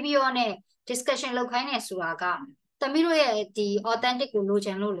န်ပေးပြီးတော့ discussion လုပ်ခိုင်းနေဆိုတာကသမီးတို့ရဲ့ဒီ authentic ကိုလိုချ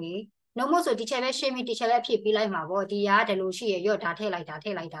င်လို့လေ no more so teacher be shame me teacher be like my body ya the lo shi yo da like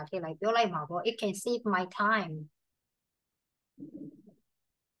ပြောလိုက်မှာပေါ့ it can save my time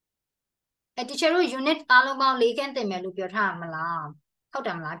teacher တို့ unit အားလုံးပေါင်း၄ခန်းသင်မယ်လို့ပြောထားမှာမလားဟုတ်တ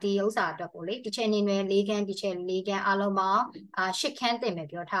ယ်မလားဒီဥစ္စာအတွက်ကိုလေ teacher အနေနဲ့၄ခန်း teacher ၄ခန်းအားလုံးပေါင်း၈ခန်းသင်မယ်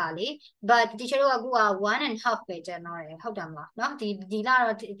ပြောထားတာလေ but teacher တို့ကအခုက1 and half ပဲကျန်တော့တယ်ဟုတ်တယ်မလားเนาะဒီလ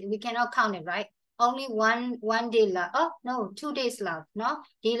တော့ we cannot count it right only one day ละ oh no 2 days ละเนาะ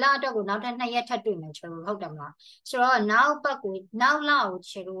ဒီလအတွက်ကိုနောက်ထပ်2ရက်ထပ်တွေ့မယ်ကျတို့ဟုတ်တယ်မလားဆိုတော့နောက်ပတ်ကိုနောက်လကို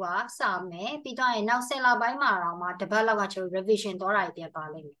ကျတို့ကစမယ်ပြီးတော့ရင်နောက်10လပိုင်းမှာတော့မှတစ်ပတ်လောက်ကကျတို့ revision သွားတာပြန်ပါ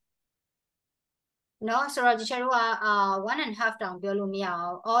လိမ့်မယ်နော်ဆိုတော့ဒီချက်တို့က1 and half တောင်ပြောလို့မရအော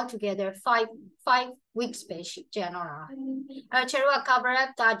င် all together 5 weeks ပဲရှိကျန်တော့တာအဲ့ချက်တို့က cover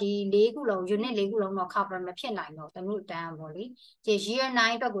up ကဒီ၄ခုလုံး unit ၄ခုလုံးတော့ cover မဖြစ်နိုင်တော့တမျိုးတန်းပေါ့လေဒီ year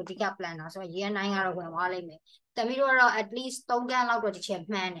 9အတွက်ကိုအဓိက plan တာဆိုတော့ year 9ကတော့ဝင်သွားလိမ့်မယ်တမီးတို့ကတော့ at least 3ခန်းလောက်တော့ဒီချက်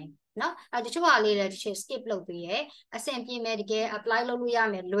မှန်းတယ်နော်တချို့ဟာလေးလည်းဒီချက် skip လုပ်ပြီးရအဆင်ပြေမယ်တကယ် apply လုပ်လို့ရ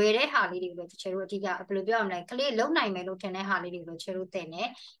မယ်လွယ်တဲ့ဟာလေးတွေပဲဒီချက်တို့အဓိကဘယ်လိုပြောရမလဲကလေးလုံနိုင်မယ်လို့ထင်တဲ့ဟာလေးတွေပဲချက်တို့သင်တယ်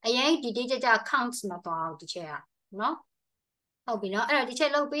အရင်ဒီတိကျကျ counts မသွားဘူးဒီချက်ကနော်ဟုတ်ပြီနော်အဲ့တော့ဒီချ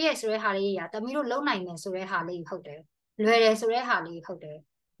က်လုပ်ပေးရဆိုတဲ့ဟာလေးကြီးကတမီးတို့လုံနိုင်မယ်ဆိုတဲ့ဟာလေးဟုတ်တယ်လွယ်တယ်ဆိုတဲ့ဟာလေးဟုတ်တယ်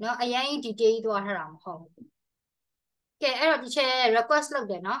နော်အရင်ဒီတေးကြီးသွားထားတာမဟုတ်ဘူးကဲအဲ့တော့ဒီချက် request လုပ်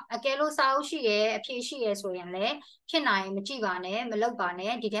တယ်နော်အကယ်လို့စာအုပ်ရှိရဲအဖြေရှိရဲဆိုရင်လည်းဖြစ်နိုင်မကြည့်ပါနဲ့မလုပ်ပါ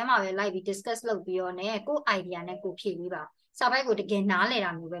နဲ့ဒီထဲမှာပဲလိုက်ပြီး discuss လုပ်ပြီးတော့ねကိုယ့် idea နဲ့ကိုဖြည့်ပေးပါစာပိုက်ကိုတကယ်နားလည်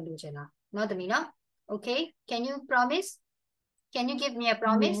တာမျိုးပဲလိုချင်တာနော်တမီနော် okay can you promise can you give me a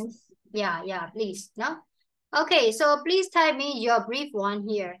promise Yes. yeah please no okay so please type me your brief one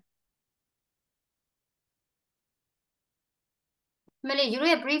here မလေး you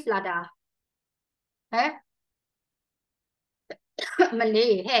read brief လာတာဟဲ့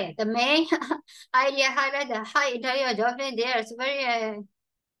Malay, hey, the main idea highlight the high interior dolphin there is very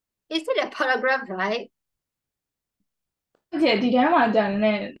is it a paragraph, right? ဟုတ်တယ်ဒီထဲမှာကြာ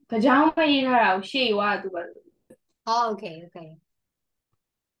နေကြောင်မရေးထားတာကိုရှေ့ဝါသူပဲ Oh, okay. ခဏ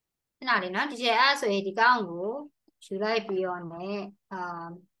လေးနော်ဒီချက်အဲ့ဆိုရင်ဒီကောင်းကိုယူလိုက်ပြီးတော့ね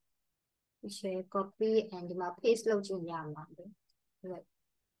ဒီချက် copy and ဒီမှာ paste လုပ်ကြည့်ရမှာလေ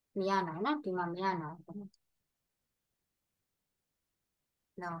မရနိုင်နော်ဒီမှာမရနိုင်ဘူး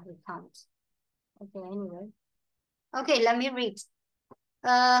No, it counts. Okay, anyway. Okay, let me read.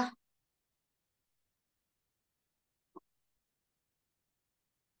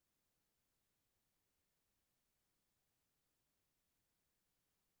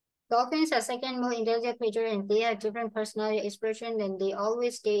 Dolphins are second most intelligent creature and they have different personality expression and they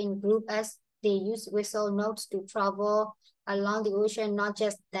always stay in group as they use whistle notes to travel along the ocean. Not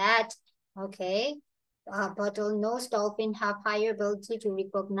just that, okay. Bottlenose dolphins have higher ability to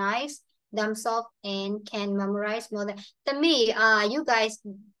recognize themselves and can memorize more than to me. You guys,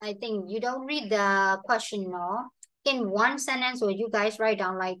 I think you don't read the question, no? In one sentence, or you guys write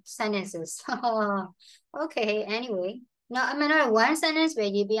down like sentences. Okay, anyway. No, I mean, one sentence where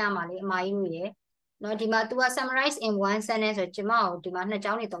you be a mali, my you, no, Dima to summarize in one sentence or Jimao, Dima, no,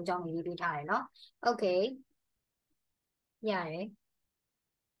 Johnny, don't Johnny, you be tired, no? Okay. Yeah, eh?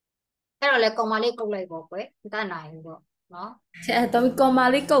 အဲ့တော့လေကောင်မလေးကုတ်လိုက်ပေါ့ကွယ်မတတ်နိုင်ဘူးပေါ့နော် အဲ့တော့ကော်မာ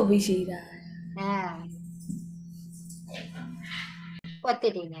လေးကုတ်ပြီးရှိတာ ကွက်တ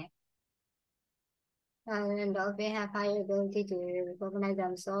စ်တွေနဲ့ and dolphin have higher ability to recognize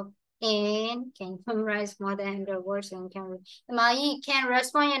themselves and can memorize more than 100 words and can ဒီမှာကြီး can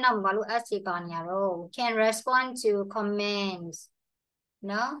respond ရဲ့နောက်မှာဘာလို့ s ပါနေရတော့ can respond to commands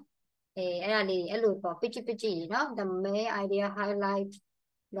နော်အဲ့ဒါလေးအဲ့လိုပေါ့ပစ်ကြည့်နော် the main idea highlight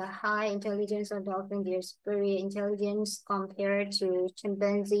the high intelligence of dolphins, their superior intelligence compared to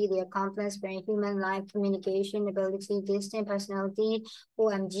chimpanzee, their complex brain, human life, communication ability, distinct personality,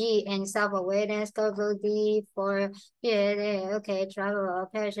 OMG, and self-awareness, capability for, yeah, okay, travel,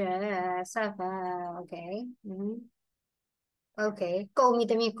 pleasure, suffer, okay. Okay, ကုန်ပြီ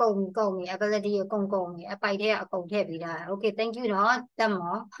တမီးကုန်ပြီ ability ကိုကုန်ပြီအပိုက်ထဲကအကုန်ထည့်ပြီးတာ Okay, thank you နော်တက်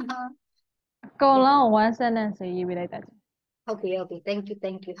မော အကုန်လုံး one sentence ရေးပေးလိုက်တာ Okay, thank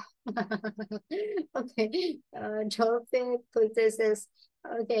you. Okay, dolphin possesses,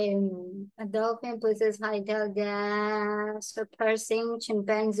 okay, a dolphin possesses high intelligence, surpassing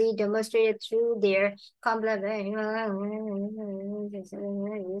chimpanzee demonstrated through their complex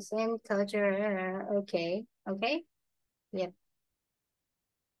and culture. Okay, yep.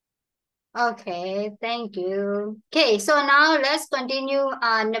 Okay, thank you. Okay, so now let's continue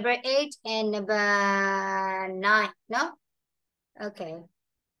number 8 and number 9, no? Okay.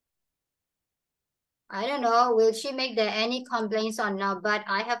 I don't know, will she make any complaints or not, but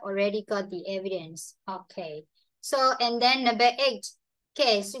I have already got the evidence. Okay. So, and then number 8.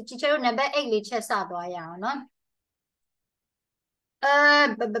 Okay, so teacher number 8 လေးချက်စသွားရအောင်နော်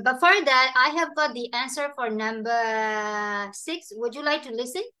but before that I have got the answer for number 6. Would you like to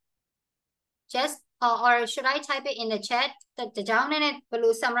listen? Just or should I type it in the chat? တကြောင်းနဲ့ဘယ်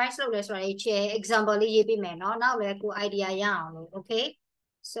လို summarize လုပ်လဲဆိုတာရေး example လေးရေးပေးမယ်နော်နောက်လည်းကို idea ရအောင်လို့ okay?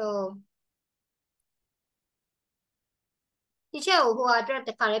 So teacher ကိုဟိုအတွက်တ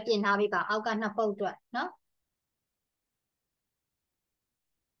စ်ခါလေးပြင်ထားပေးပါအောက်ကနှစ်ပုတ်အတွက်နော်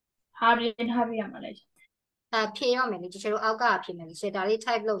ဟာပြင်ထားပြရမှာလဲ ဖြေရမယ်လေ teacher တို့အောက်ကဖြေမယ် teacher ဒါလေး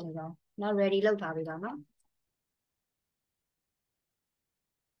type လုပ်နေတော့နော် ready လုပ်ထားပေးတော့နော်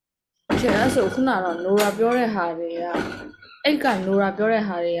ကျန်အဲ့ဆိုခုနကတော့ Nora ပြောတဲ့ဟာတွေကအဲ့က Nora ပြောတဲ့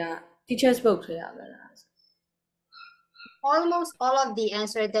ဟာတွေက teachers book ထဲရမယ်လား almost all of the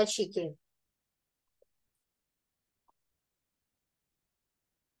answer that she gave.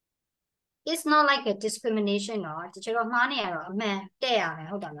 It's not like a discrimination နော် teacher တို့မှားနေရတော့အမှန်တဲ့ရမယ်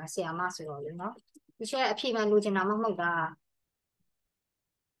ဟုတ်တယ်မလားဆရာမဆိုတော့လေနော် teacher အဖြေမှန်လိုချင်တာမဟုတ်တာ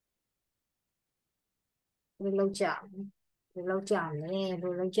ဘယ်လိုလုပ်ကြဘယ်လိုလုပ်ကြလဲဘယ်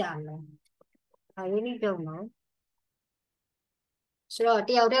လိုလုပ်ကြလဲ I really don't know ဆိုတော့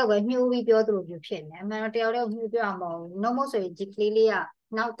တယောက်တယောက်ပဲညှိုးပြီးပြောသလိုမျိုးဖြစ်နေအမှန်တော့တယောက်တယောက်ညှိုးပြောမှာမဟုတ်ဘူး normal ဆိုရင်ဒီကလေးလေးက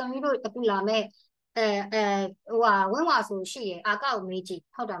နောက်တမီးတို့အခုလာမဲ့ဟိုဟာဝင်းဝါဆိုရှိရအာကောက်မေးကြည့်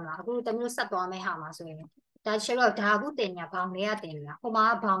ဟုတ်တယ်မလားအခုတမီးတို့ဆက်သွားမဲ့ဟာမှာဆိုရင်ဒါချေတော့ဒါအခုတင်ညာဘောင်တွေကတင်ညာဟိုမှာ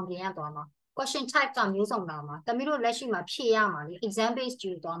ဘောင်ပြင်ရသွားမှာ question type ကမျိုးစုံလာမှာတမီးတို့လက်ရှိမှာဖြည့်ရမှာလေ exam based ကြ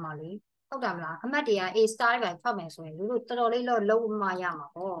ည့်သွားမှာလေဟုတ်တယ်မလားအမှတ်တွေက A star ပဲဖတ်မယ်ဆိုရင်လူတို့တော်တော်လေးတော့လုံးမရမှာ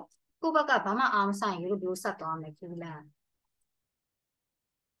ပေါ့ကိုယ့်ဘက်ကဘာမှအားမဆိုင်ဘူးလို့ဆက်သွားမယ်ကျူလန်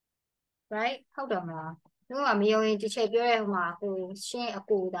right ဟုတ်တယ်မလားတို့ကမယုံရင်တစ်ချက်ပြောရဲဟိုမှာကိုရှင်းအ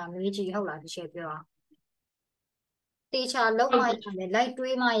ကိုဒါမေးကြည့်ဟုတ်လားတစ်ချက်ပြောတေချာလုံးမရမယ်လိုက်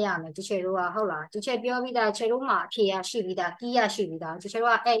တွေးမရမယ်တစ်ချက်တို့ကဟုတ်လားတစ်ချက်ပြောပြီးသားချက်တို့မှာအဖြေရရှိပြီးသားကြီးရရှိပြီးသားတစ်ချက်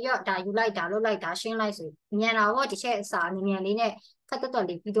တို့ကရော့ဒါယူလိုက်ဒါလုပ်လိုက်ဒါရှင်းလိုက်ဆိုညံတာပေါ့တစ်ချက်အစာညံလေးနဲ့ခက်တက်တက်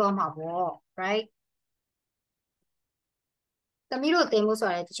လေးပြီးသွားမှာပေါ့ right သမီးတို့တင်ဖို့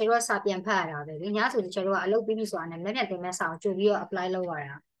ဆိုရတယ်တစ်ချက်တို့ကစာပြန်ဖတ်ရတာပဲလေညဆိုတစ်ချက်တို့ကအလုပ်ပြီးပြီဆိုတာနဲ့လက်နဲ့တင်မဲ့စာကိုကြိုပြီးတော့ apply လုပ်ရ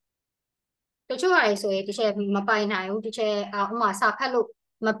တာတချို့ဟာတွေဆိုရင်တစ်ချက်မပိုင်နိုင်ဘူးတစ်ချက်ဥမာစာဖတ်လို့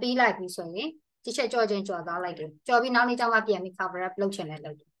မပြီးလိုက်ဘူးဆိုရင်တစ်ချက်ကြော်ချင်းကြော်သွားလိုက်တယ်ကြော်ပြီးနောက်နေ့ကျမှပြန်ပြီး cover up လုပ်ချင်တယ်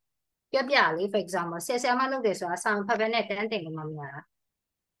လုပ်တယ်ပြပြလေး for example ဆယ်မလုပ်တယ်ဆိုတာစာမဖတ်ဘဲနဲ့တန်းတင်လို့မရတာ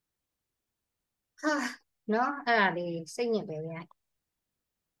ဟာနော်အဲ့ဒါလေးစိတ်ညစ်ပဲဗျာ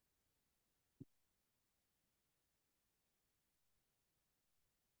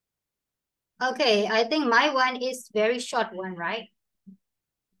Okay I think my one is very short one right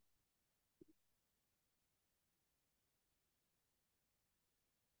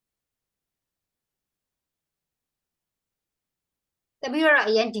တပည့်တော့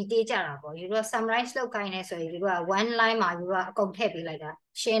အရင် detail ကြတာပေါ့ယူတော့ summarize လုပ်ခိုင်းနေဆိုရင်ယူတော့ one line မှာယူတော့အကုန်ထည့်ပေးလိုက်တာ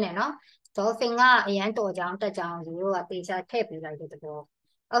ရှင်းတယ်နော် dolphin ကအရင်တော်ကြောင်တက်ကြောင်ယူတော့တေချာထည့်ပေးလိုက်တဲ့သဘော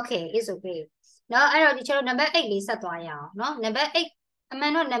okay it's okay နော်အဲ့တော့ဒီကျွန်တော် number 8လေးဆက်သွားရအောင်နော် number 8အမှ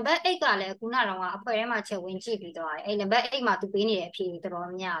န်တော့ number 8ကလည်းခုနကတော့အဖွဲထဲမှာချက်ဝင်ကြည့်ပြီးတော့အဲ့ number 8မှာသူပေးနေတဲ့အဖြေတော်တော်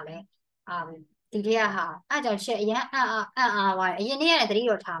များလဲဒီတည်းဟာအဲ့ကြောင့်ချက်အရင်အံ့အားပါအရင်နေ့ကလည်းသတိ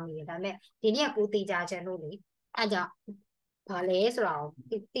တော်ထားမိတယ်ဒါပေမဲ့ဒီနေ့ကကိုတေချာချက်လို့လေအဲ့ကြောင့်ဘာလဲဆိုတာ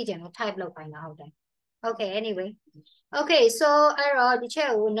ကိုသိကြတယ် type လုပ်ခိုင်းတာဟုတ်တယ် okay anyway okay so အဲ့တော့ဒီချက်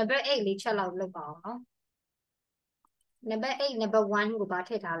ကို number 8လေးချက်လောက်လုပ်ပါအောင်နော် number 8 number 1ကိုဘာထ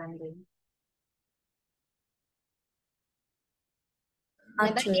ည့်ထားလဲမသိဘူး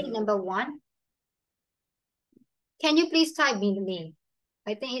number 8 number 1 can you please type me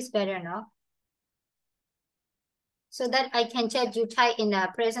I think it's better no so that I can check you type in the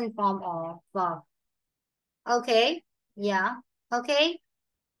present form or verb okay yeah okay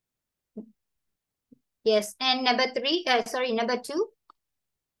yes and number 3 sorry number 2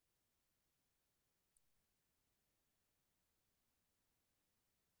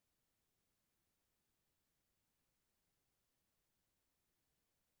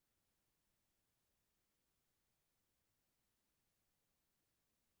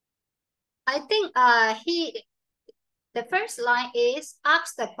 I think the first line is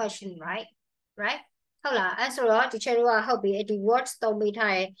ask the question right ဟုတ်လားအဲ့ဆိုတော့ teacher တို့ကဟုတ်ပြီဒီ words သုံးပေး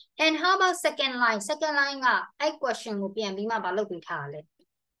ထားတယ် and how about second line ကအဲ့ question ကိုပြန်ပြီးမှမလုပ်ပေးထားရလဲ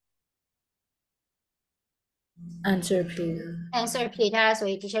answer please answer ဖြေထားရဆို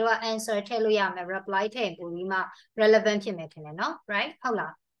ရင် teacher တို့က answer ထည့်လို့ရမယ် reply ထည့်ပို့ပြီးမှ relevant ဖြစ်မယ်ထင်တယ်နော် right ဟုတ်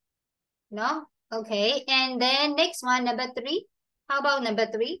လားနော် okay and then next one number 3 how about number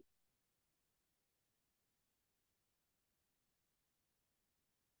 3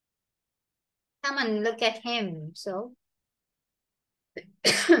 come and look at him so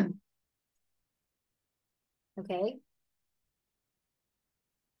okay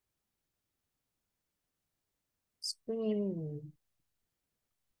Screen.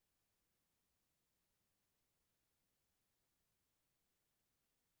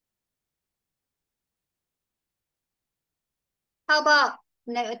 How about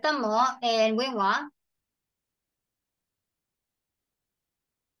Tamo and Winwa?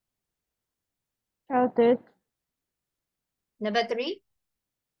 Shouted. Number 3?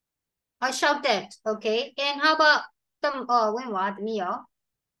 I shouted. Okay. And how about Winwa, Mio?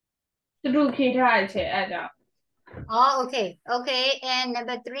 သူတို့ခေထားတဲ့ချက်အဲ့ဒါ Oh, okay. Okay. And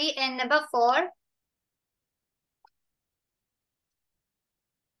number 3 and number 4?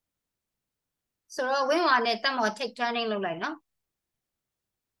 So Winwa and Tamo take turning look like, no?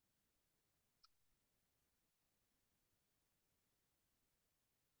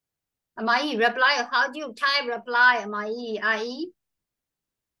 Amai reply. How do you type reply? Amai IE?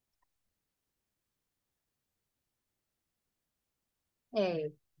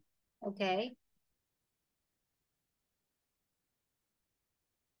 Hey. Okay.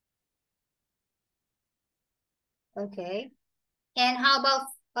 Okay. And how about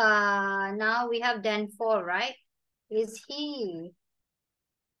now we have done 4, right? Is he?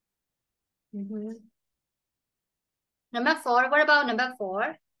 Number 4. What about number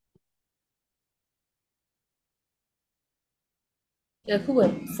 4? တခုပဲ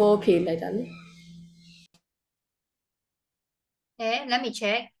4ဖြေလိုက်တာလေ Okay, let me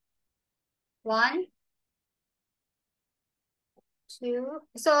check. 1, 2.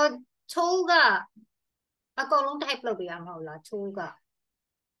 So 2ကအကုန်လုံး type လုပ်ပြရမှာဟုတ်လား2က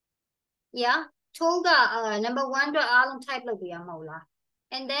Yeah 2ကnumber 1အတွက်အားလုံး type လုပ်ပြရမှာဟုတ်လား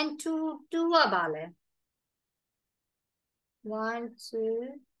and then 2ကပါလဲ 1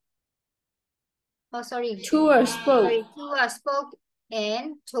 2 Oh sorry 2 are spoke sorry 2 spoke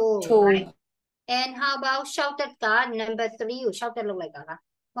and told told right and how about shouted က number 3ကို shouted လုပ်လိုက်တာလား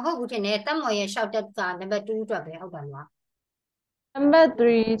မဟုတ်ဘူးထင်တယ်တက်မော်ရဲ့ shouted က number 2အတွက်ပဲဟုတ်တယ်မလား Number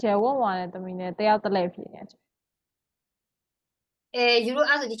 3ကျဝတ်ဝါနဲ့တမီနဲ့တယောက်တစ်လဲဖြစ်နေတယ်ယူရို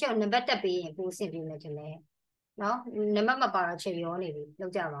အဲ့ဆိုဒီချက်ကိုနံပါတ်တက်ပေးရင်ပိုအဆင်ပြေမယ်ထင်တယ်နော်နံပါတ်မပါတော့ချက်ရောနေပြီလော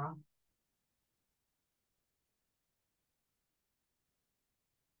က်ကြပါအောင်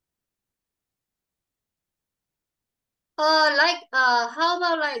how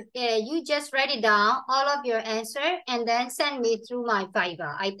about like you just write it down all of your answer and then send me through my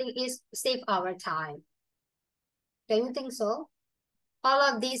Fiverr. I think it's save our time. Don't you think so? All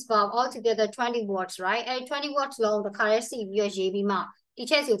of these verb all together 20 words, right? 20 words long the correct see your JB ma.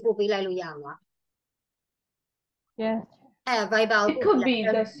 Teachers you put like lo Yes Viber it could be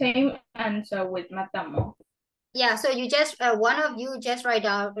the same answer with Matamo Yeah, so you just one of you just write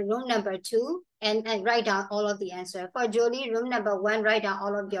down room number 2 and write down all of the answer. For Jolie, room number 1, write down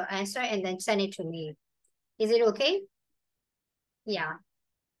all of your answer and then send it to me. Is it okay? Yeah.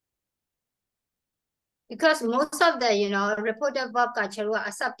 Because most of the, reported verb culture are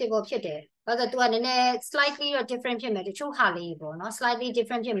acceptable ဖြစ်တယ်။ဘာလို့သူကနည်းနည်း slightly different ဖြစ်မယ်တချို့ဟာလေးပေါ့နော် slightly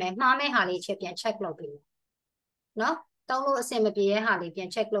different ဖြစ်မယ်မှားမဲ့ဟာလေးချက်ပြန် check လုပ်ပေးမယ်။နော်တောင်းလို့အဆင်မပြေတဲ့ဟာလေးပြန်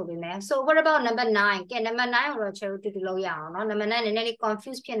check လုပ်ပေးမယ် So what about number 9 ကဲ number 9ကိုတော့ check တူတူလုပ်ရအောင်နော် number 9နည်းနည်းလေး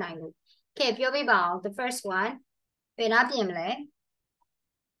confuse ဖြစ်နိုင်လို့ကဲပြောပြပါအောင် the first one ဘယ်နာပြင်မလဲ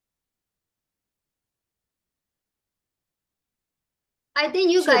I think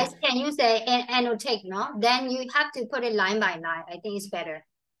you guys can use and annotate, no? Then you have to put it line by line. I think it's better.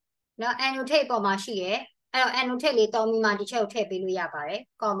 No, annotate ပေါ်မှာရှိရယ်အဲ့တော့ annotate လေးတောင်းပြီးမှဒီချက်ကိုထည့်ပေးလို့ရပါတယ်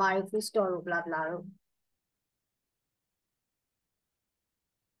comma တို့ full stop တို့ blah blah တို့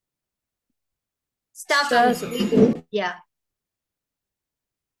start from really good yeah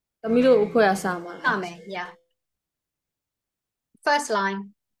သမီးတို့အဖွဲ့အစားမှာ စမယ် yeah first line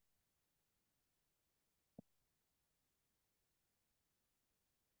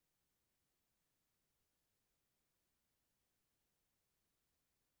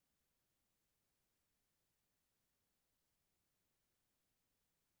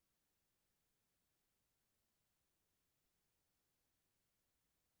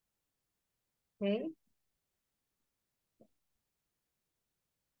okay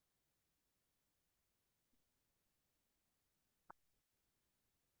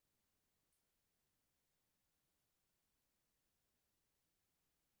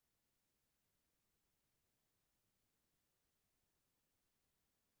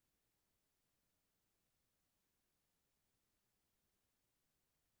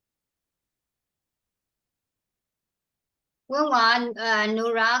one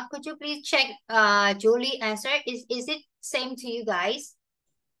Nora, could you please check Julie answer? Is it same to you guys?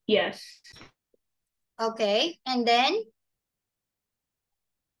 yes Okay, and then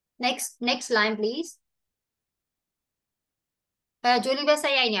next line, please. ဂျိုလီပဲဆ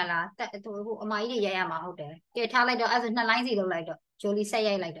က်ရိုက်နေလားဟိုအမကြီးတွေရိုက်ရမှာဟုတ်တယ်ကဲထားလိုက်တော့အဲ့ဒါဆို2 line စီလောက်လိုက်တော့ဂျိုလီဆက်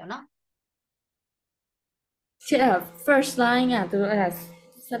ရိုက်လိုက်တော့နော် ရှစ်first line ကသူတို့အဲ့ဒါ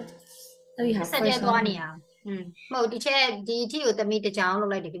အဲ့ဒီဟာ ဆက်ကျဲ first သွား line နေရမဟုတ်ဒီချက်ဒီအထီကိုသမီးတစ်ကြောင်လော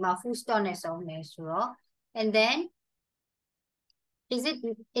က်လိုက်တယ်ဒီမှာ full stop နဲ့ဆုံးတယ်ဆိုတော့ and then is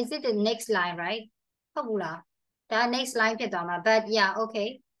it the next line right ဟုတ်ဘူးလားဒါ next line ဖြစ်သွားမှာ but yeah okay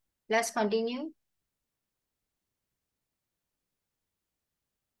let's continue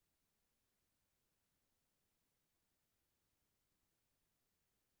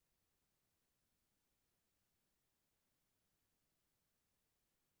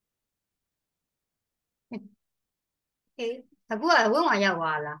okay အခုကဝင်းဝါရောက်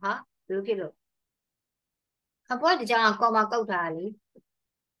သွားလားဟာဘယ်လိုဖြစ်လို့အခုကဒီကြောင်ကော်မာကုတ်ထားလေ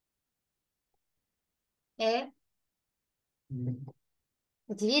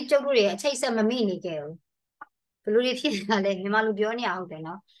ဒီကျုပ်တို့တွေအချိတ်ဆက်မမိနေကြဘူးဘယ်လိုတွေဖြစ်နေတာလဲမြန်မာလူပြောနေရဟုတ်တယ်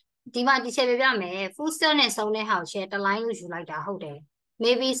နော်ဒီမှာဒီချက်ပြပြမယ် full stop နဲ့ဆုံးတဲ့ဟာကို share တစ် line လို့ယူလိုက်တာဟုတ်တယ်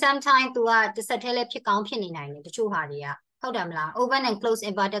maybe sometime သူကတစ်ဆက်တည်းလည်းဖြစ်ကောင်းဖြစ်နေနိုင်တယ်တချို့ဟာတွေကဟုတ်တယ်မလား open and close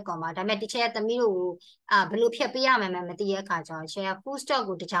inverted comma ဒါပေမဲ့ဒီချက်ကသမီးတို့ဘယ်လိုဖြတ်ပေးရမှန်းမသိတဲ့အခါကျတော့ share full stop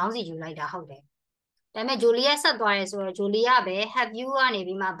ကိုတစ်ချောင်းစီယူလိုက်တာဟုတ်တယ်ဒါပေမဲ့ဂျိုလီယာဆက်သွားရဲဆိုတော့ဂျိုလီယာပဲ have you ကနေ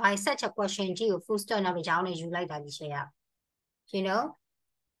ပြီးမှ by such a question ကြီးကို full stop နောက်တစ်ချောင်းနဲ့ယူလိုက်တာဒီချက်ရ you know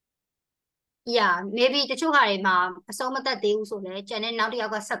yeah maybe တချို့ဟာတွေမှာအဆုံးမသက်သေးဘူးဆိုလည်းကျန်တဲ့နောက်တစ်ယော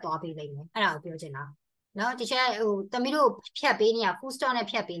က်ကဆက်သွားပေးလိမ့်မယ်အဲ့ဒါကိုပြောချင်တာနော်ဒီချက်ဟိုသမီးတို့ဖြတ်ပေးနေရ full stop နဲ့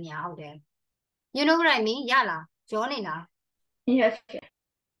ဖြတ်ပေးနေရဟုတ်တယ် you know what I mean ရလားကြောနေလား Yes.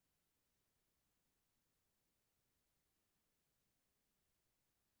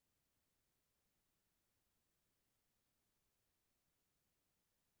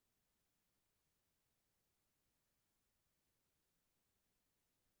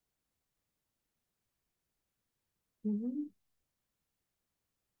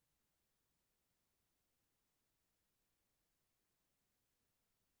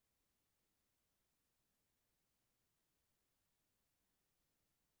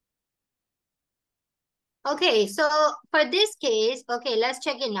 Okay, so for this case, okay, let's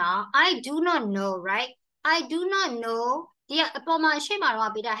check it now. I do not know, right? I do not know. The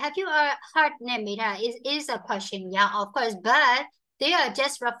have you heard Meta is a question, yeah, of course, but they are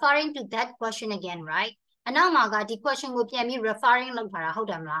just referring to that question again, right? And now maga the question will be me referring lang para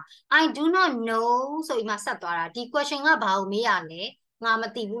hold on I do not know so ima sat twara the question nga ba me ya le nga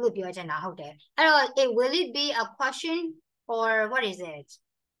mati bu lo pyo chan daဟုတ်တယ်အဲ့တော့ it will it be a question or what is it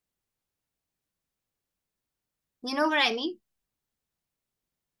you know what I mean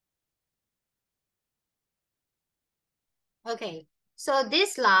Okay, so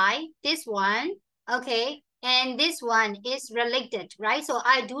this line, this one, okay, and this one is related, right? So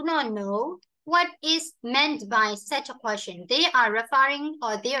I do not know what is meant by such a question. They are referring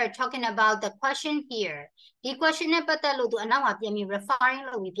or they are talking about the question here. The question နဲ့ပတ်သက်လို့သူအနောက်မှာပြန်ပြီး referring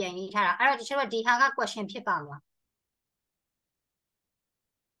လုပ်ပြီးပြန်ရေးထားတာအဲ့တော့တချို့ကဒီဟာက question ဖြစ်ပါမလား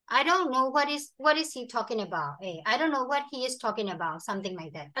I don't know what is he talking about. Hey, I don't know what he is talking about. Something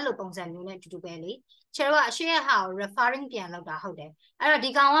like that. အဲ့လိုပုံစံမျိုးနဲ့တူတူပဲလေ။ကျတော့အရှိရဟာကို referring ပြန်လုပ်တာဟုတ်တယ်။အဲ့တော့ဒီ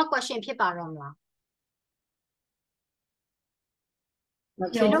ကောင်က question ဖြစ်ပါတော့မလား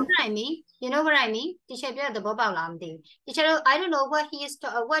You know what I mean? You know what I mean? ဒီချက်ပြောတဲ့သဘောပေါက်လားမသိဘူး။ဒီချက်တော့ I don't know what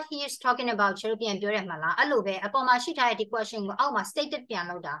he is talking about ကျတော့ပြန်ပြောရမှာလား။အဲ့လိုပဲအပေါ်မှာရှိထားတဲ့ဒီ question ကိုအောက်မှာ stated ပြန်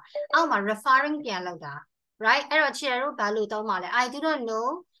လုပ်တာ။အောက်မှာ referring ပြန်လုပ်တာ right အဲ့တော့ခြေတော်ဘာလို့သုံးပါလဲ I do not know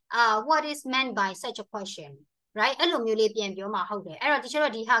what is meant by such a question right အဲ့လိုမျိုးလေးပြန်ပြောမှာဟုတ်တယ်အဲ့တော့တချို့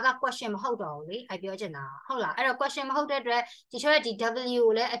တော့ဒီဟာက question မဟုတ်တော့ဘူးလေအပြောချင်တာဟုတ်လားအဲ့တော့ question မဟုတ်တဲ့အတွက်တချို့ကဒီ W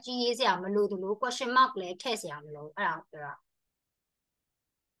ကိုလည်းအကြီးရေးစရာမလိုသလို question mark လည်းထည့်စရာမလိုအဲ့ဒါကိုပြောတာ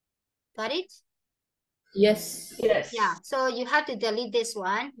got it yes Yes. yeah so you have to delete this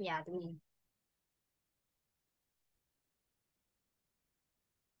one yeah the mean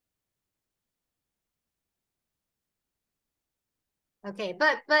okay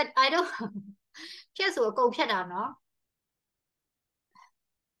but I don't ဖြတ်ဆိုအကုန်ဖြတ်တာနော်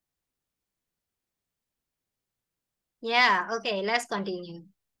yeah okay let's continue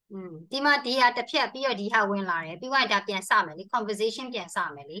ဒီမှာဒီဟာတစ်ဖြတ်ပြီးတော့ဒီဟာဝင်လာတယ်ပြီးတော့ဒါပြန်စမယ်လေ conversation ပြန်စ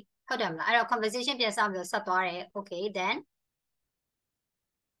မယ်လေဟုတ်တယ်မလားအဲ့တော့ conversation ပြန်စပြီးတော့ဆက်သွားတယ် okay then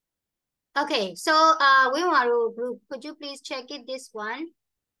okay so Winwaru group could you please check it this one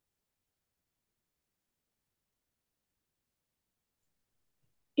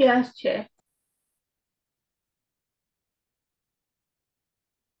Yes, Chair.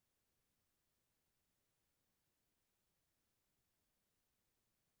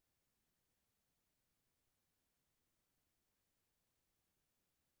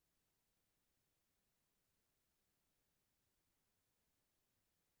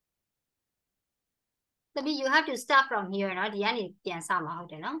 That means you have to start from here, no? The end is sama,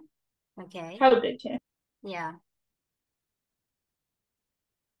 no? Okay. ဟုတ်တယ်ရှင် Yeah.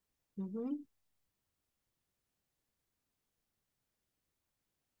 Mm-hmm.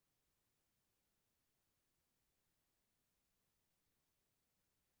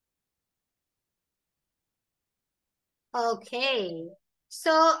 Okay.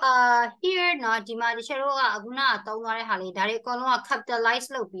 So here เนาะဒီမှာတချို့တို့ကအခုနကသုံးသွားတဲ့ဟာလေးဒါတွေအကုန်လုံးက capitalize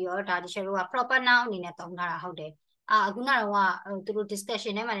လုပ်ပြီးတော့ဒါတချို့တို့က proper noun အနေနဲ့သုံးထားတာဟုတ်တယ်အခုနကတော့သူတို့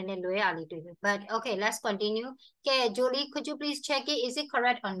discussion ထဲမှာနည်းနည်းလွဲရလေးတွေ့ပြီ but okay let's continue ကဲ Jolie could you please check it is it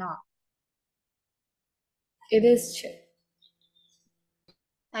correct or not It is check.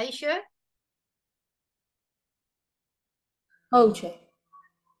 Are you sure ဟုတ်check.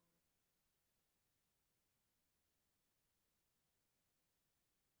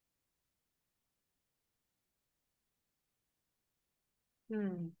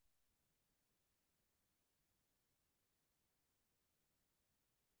 Mm-hmm.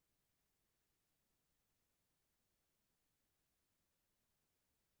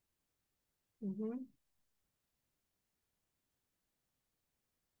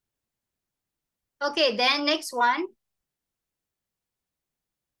 Okay then next one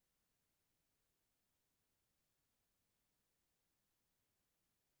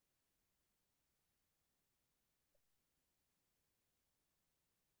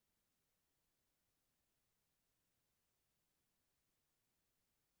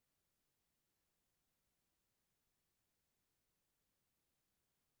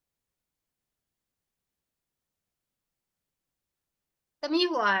သမီး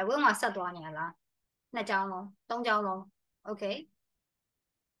ဟိုဝင်းမှာဆက်သွားနေရလားနှစ်ကြောင်းလုံးသုံးကြောင်းလုံး okay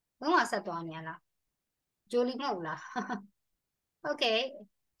ဝင်းမှာဆက်သွားနေရလား Jolie မဟုတ်လား okay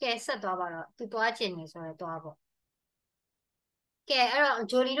ကဲဆက်သွားပါတော့သူသွားချင်နေဆိုတော့သွားပေါ့ကဲအဲ့တော့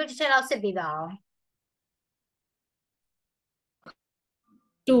Jolie တို့တစ်ချက်လောက်စစ်ပေးပါအောင်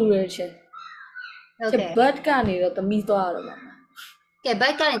တူရcheck. okay but ကနေတော့သမီးသွားရတော့မှာ ကဲ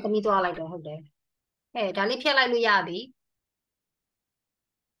back ကနေသမီးသွားလိုက်တော့ဟုတ်တယ်ဒါလေးဖြတ်လိုက်လို့ရပြီ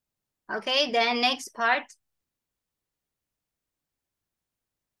okay then next part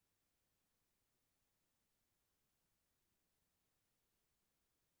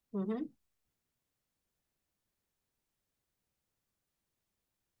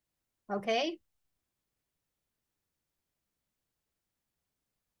okay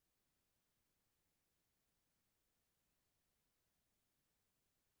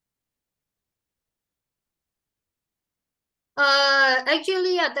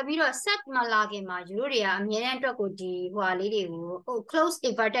actually တပီတော့ set မလာခင်မှာယူတို့တွေကအမြဲတမ်းအတွက်ကိုဒီဟိုဟာလေးတွေကိုclose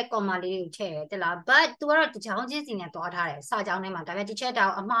inverted comma လေးတွေကိုထည့်တယ်တလား but သူကတော့တကြောင်ချင်းစီနဲ့တွားထားတယ်စာကြောင်းထဲမှာဒါပေမဲ့ဒီချက်တော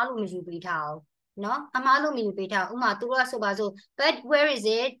င်အမှားလို့မယူပေးထားအောင်နော်အမှားလို့မယူပေးထားဥမာသူတို့ကဆိုပါစို့ but where is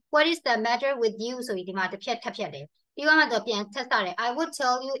it what is the matter with you ဆိုပြီးဒီမှာတစ်ဖြတ်ထပ်ဖြတ်တယ်ပြီးတော့မှသူပြန်ထပ်စားတယ် I would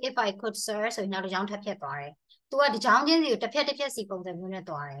tell you if I could sir ဆိုရင်နောက်တစ်ကြောင်ထပ်ဖြတ်သွားတယ်သူကဒီကြောင်ချင်းစီကိုတစ်ဖြတ်တစ်ဖြတ်စီပုံစံမျိုးနဲ့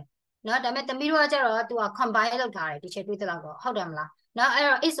တွားတယ်နော်ဒါပေမဲ့တမီးတို့ကကျတော့သူက combine လုပ်ထားတယ်ဒီချက်တွေးသလောက်တော့ဟုတ်တယ်မလားနော်အဲ့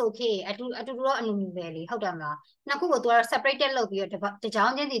တော့ it's okay အတူတူတော့အနူနူပဲလေဟုတ်တယ်မလားနှစ်ခုကိုသူက separated လုပ်ပြီးတော့တကြော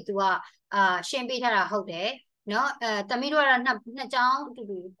င်ချင်းစီသူကရှင်းပေးထားတာဟုတ်တယ်နော်တမီးတို့ကတော့နှစ်ကြောင်အတူ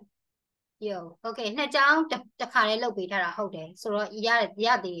တူယော okay နှစ်ကြောင်တစ်ခါလေးလုပ်ပေးထားတာဟုတ်တယ်ဆိုတော့ရ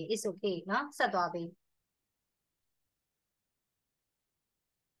သေး it's okay နော်ဆက်သွားပြီ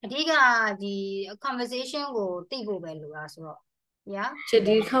အဓိကဒီ conversation ကိုသိဖို့ပဲလိုတာဆိုတော့ yeah ချက်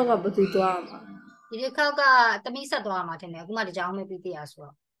ဒီခေါက်ကဘယ်သူသွားမှာဒီတစ်ခေါက်ကတမိဆက်သွားမှာထင်တယ်အခုမှတစ်ကြောင်းပဲပြီးသေးရဆို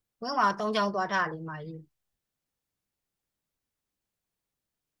တော့ဝင်းဝါ၃ကြောင်းသွားထားလေးမှာကြီး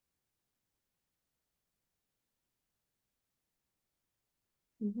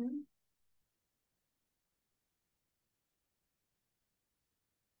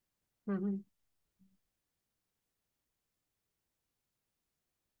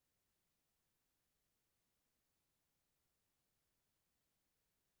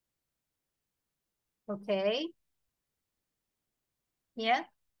Okay yeah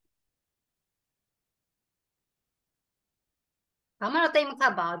ဘာမှတော့တိတ်မခ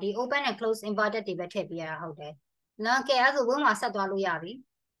တ်ပါဘူးဒီ open and close inverted တွေပဲထည့်ပြရတာဟုတ်တယ်နော်ကဲအဲ့ဒါဆိုဝင်းဝါဆက်သွားလို့ရပြီ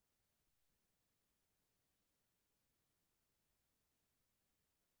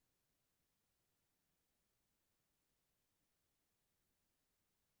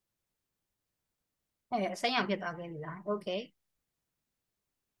အစိမ်းရောင်ဖြစ်သွားခဲ့ပြီလား Okay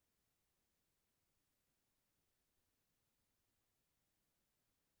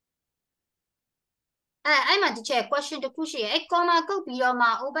အဲ့မှာဒီချက် question တစ်ခုရှိရဲ့အဲ့ comma ကုတ်ပြီးတော့မှ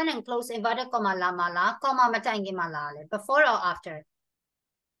open and close inverted comma လာမှာလား comma မတိုင်ခင်မှာလားလဲ before or after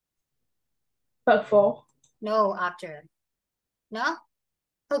before no after နော်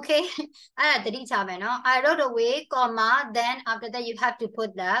Okay, I wrote away, comma, then after that you have to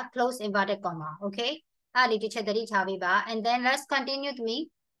put the close inverted comma. Okay, and then let's continue with me.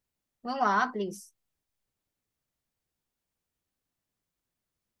 Please.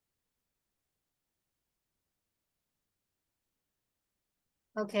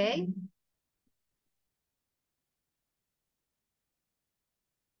 Okay.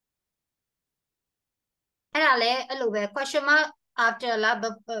 Question mark after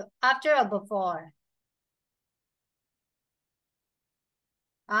or before?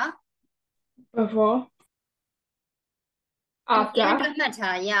 Huh? Before. ဒီ After. မှတ်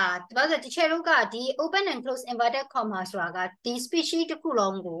ထားရဘာလို့လဲတချို့တို့ကဒီ open and close inverted comma ဆိုတာကဒီ species တစ်ခု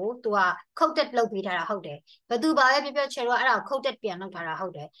လုံးကိုသူက coded လုပ်ပေးထားတာဟုတ်တယ်ဘယ်သူပါပဲပြောချေတို့ကအဲ့ဒါ coded ပြန်လုပ်ထားတာဟု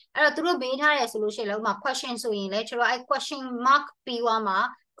တ်တယ်အဲ့တော့သူတို့မေးထားတယ်ဆိုလို့ရှိရင်လည်းဥပမာ question ဆိုရင်လည်းချေတို့အဲ့ question mark ပြီးသွားမှ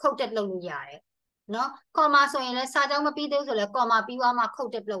coded လုပ်လို့ရတယ်နော် comma ဆိုရင်လည်းစာကြောင်းမပြီးသေးဘူးဆိုလည်း comma ပြီးသွားမှ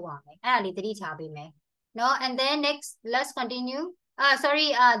coded လုပ်ရမယ်အဲ့ဒါလေးသတိထားပေးမယ်နော် and then next let's continue sorry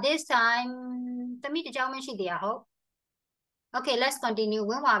this time တမိတစ်ကြောင်းမရှိသေးရဟုတ်Okay, let's continue.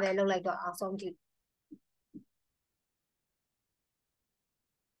 When we look like the awesome too.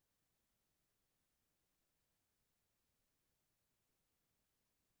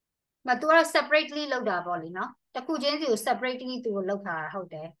 But to are separately load up only, no? The kujen you separately to look out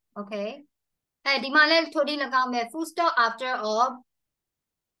there. Okay. And the malay todi lagam me full stop after or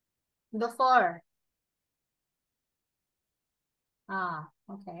before.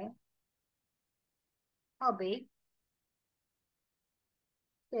 Okay. Hobby.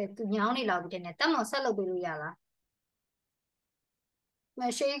 Tu nhau ni log in it. Tamo salo bilu yala. My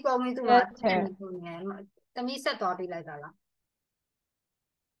shake go me to what? The misa topi like that.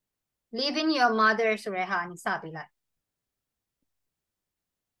 Leaving your mother's rehan sabi like.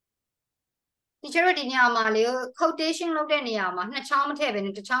 ဒီကျတော့ဒီညမှာလေ quotation လုပ်တဲ့နေရာမှာနှစ်ချောင်းမထည့်ပဲ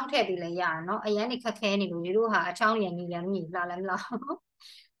နဲ့တစ်ချောင်းထည့်ပြီးလည်းရတယ်နော်အရင်နေခက်ခဲနေလို့ဒီတို့ဟာအချောင်းရညီလည်းမညီလာလည်းမလား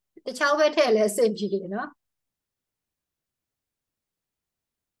တစ်ချောင်းပဲထည့်လဲစိတ်ကြည့်တယ်နော်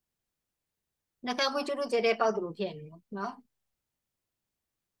နှကပွေးကျတို့ကျတဲ့ပေါက်သူလိုဖြစ်နေနော်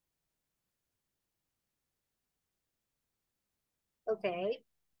Okay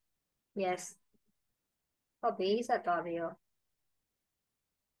yes ဟုတ်ပြီဆက်သွားပြီရော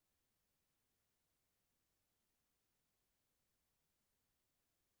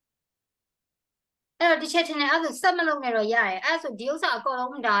အဲ့တော့ဒီချက်ထင်တယ်အဲ့ဒါဆက်မလုပ်နဲ့တော့ရတယ်အဲ့ဆိုဒီဥစ္စာအကော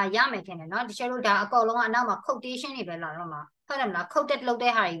လုံးဒါရမယ်ထင်တယ်နော်ဒီချက်တို့ဒါအကောလုံးကအနောက်မှာ quotation တွေပဲလာတော့မှာဟုတ်တယ်မလား quoted လုပ်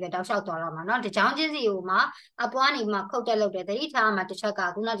တဲ့ဟာတွေပဲတောက်လျှောက်သွားတော့မှာနော်ဒီကြောင်းချင်းစီဟိုမှာအပွားနေမှာ quoted လုပ်တယ်တတိထားမှာတစ်ချက်က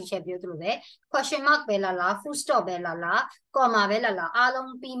ခုနဒီချက်ပြောသလိုပဲ question mark ပဲလာလား full stop ပဲလာလား comma ပဲလာလားအား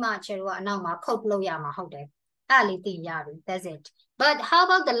လုံးပြီးမှချက်တို့ကအနောက်မှာ quote လုပ်ရမှာဟုတ်တယ်အဲ့လေးသိရပြီ that's it but how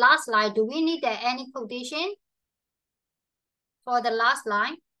about the last line do we need any quotation for the last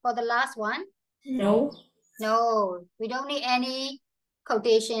line for the last one No. No, we don't need any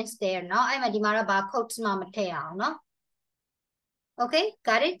quotations there, no? I'm a dimara ba quotes mama no? Okay,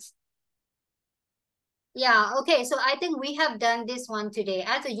 got it? Yeah, okay, so I think we have done this one today.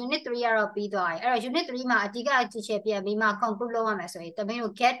 As a unit 3 RP unit 3 ma atiga teacher pia bima conclude lo ma so tamin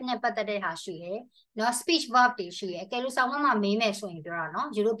get နဲ့ပတ်သက်တဲ့ဟာရှိရယ်เนาะ speech verb တွေရှိရယ်အကယ်လို့ဆောင်းမှာမေးမယ်ဆိုရင်ပြောတာเนาะ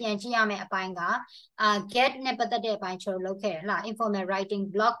ယူလို့ပြန်ကြည့်ရမယ့်အပိုင်းကget နဲ့ပတ်သက်တဲ့အပိုင်းကျွန်တော်လုပ်ခဲ့တယ်ဟလား informal writing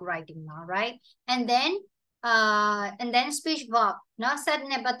block writing မှာ right and then speech verb เนาะ set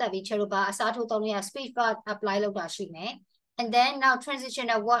နဲ့ပတ်သက်ပြီးကျွန်တော်ပါအစားထိုးသုံးရ speech verb apply လုပ်တာရှိမယ် and then now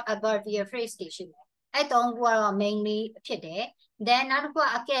transitional word adverbial phrase တွေရှိမယ်အဲ့တုံးခုကတော့ mainly ဖြစ်တယ် then နောက်တစ်ခုက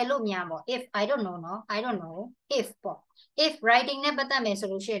အကယ်လို့များပေါ့ if I don't know နော် I don't know if ပေါ့ if writing နဲ့ပတ်သက်မယ်ဆို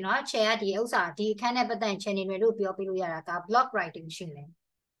လို့ရှိရင်เนาะ chair ကဒီဥစ္စာဒီအခန်းနဲ့ပတ်သက် channel တွေလို့ပြောပြလို့ရတာက block writing ရှိတယ်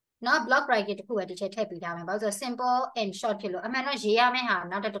နော် block writing တခုပဲတစ်ချက်ထည့်ပေးထားမယ်ဘာလို့ဆို simple and short ဖြစ်လို့အမှန်တော့ရေးရမယ့်ဟာ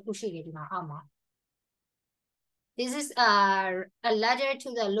နောက်တစ်ခုရှိတယ်ဒီမှာအောက်မှာ this is a letter to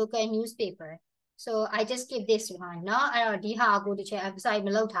the local newspaper so I just give this one เนาะအဲ့တော့ဒီဟာကိုတစ်ချက် emphasize မ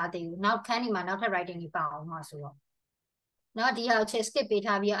လုပ်ထားသေးဘူးနောက်ခန်းဒီမှာနောက်ထပ် writing တွေပါအောင်မှာဆိုတော့เนาะဒီဟာကိုချက် skip ပေး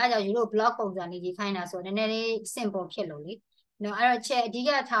ထားပြီးတော့အဲ့ကြောင့်ယူလို့ block ပုံစံလေးရေးခိုင်းတာဆိုတော့နည်းနည်းလေး simple ဖြစ်လို့လေနော်အဲ့တော့ချက်အဓိက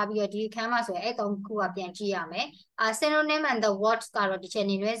ထားပြီးတော့ဒီခန်းမှာဆိုရင်အဲ့ကောင်ခုကပြန်ကြည့်ရမယ်synonym and the words ကတော့ဒီချက်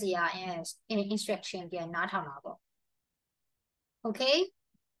နေရွေးစီရ instruction ပြန်နားထောင်တာပေါ့ okay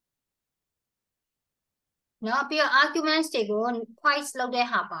နော်ပြီးတော့ arguments တွေကို points လုပ်တဲ့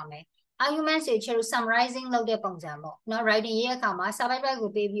ဟာပါမယ် arguments တွေချေလို့ summarizing လုပ်တဲ့ပုံစံပေါ့နော် writing ရေးတဲ့အခါမှာစာပိုက်ပိုက်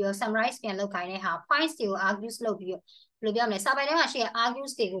ကိုပေးပြီးတော့ summarize ပြန်လုပ်ခိုင်းတဲ့ဟာ points တွေကို argues လုပ်ပြီးတော့ဘယ်လိုပြောမလဲစာပိုက်ထဲမှာရှိတဲ့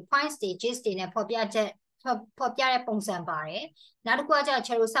argues တွေကို points တွေ gist တွေနဲ့ဖော်ပြချက်ဖော်ပြတဲ့ပုံစံပါတယ်နောက်တစ်ခုကကျတော့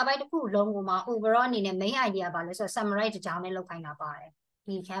ချေလို့စာပိုက်တစ်ခုလုံးကိုမှ overall အနေနဲ့ main idea ပါလဲဆိုတော့ summarize တစ်ကြောင်းနဲ့လုပ်ခိုင်းတာပါတယ်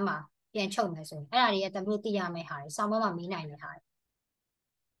ဒီခန်းမှာပြန်ချုပ်မယ်ဆိုရင်အဲ့ဒါတွေကတမျိုးသိရမယ့်ဟာတွေစောင်းပေါ်မှာမေးနိုင်တဲ့ဟာတွေ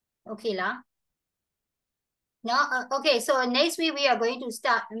Okay lah. No, okay, so next week we are going to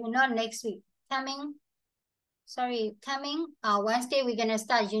start, not next week, coming Wednesday we're gonna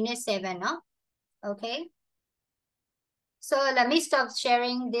start unit 7, no? Okay. So let me stop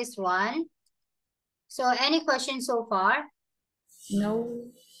sharing this one. So any questions so far? No.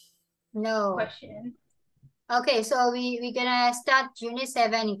 No. Question. Okay, so we're gonna start unit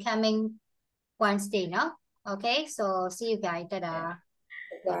 7 in coming Wednesday, no? Okay, so see you guys. Ta-da.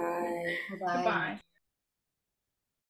 Bye. Bye-bye. Goodbye.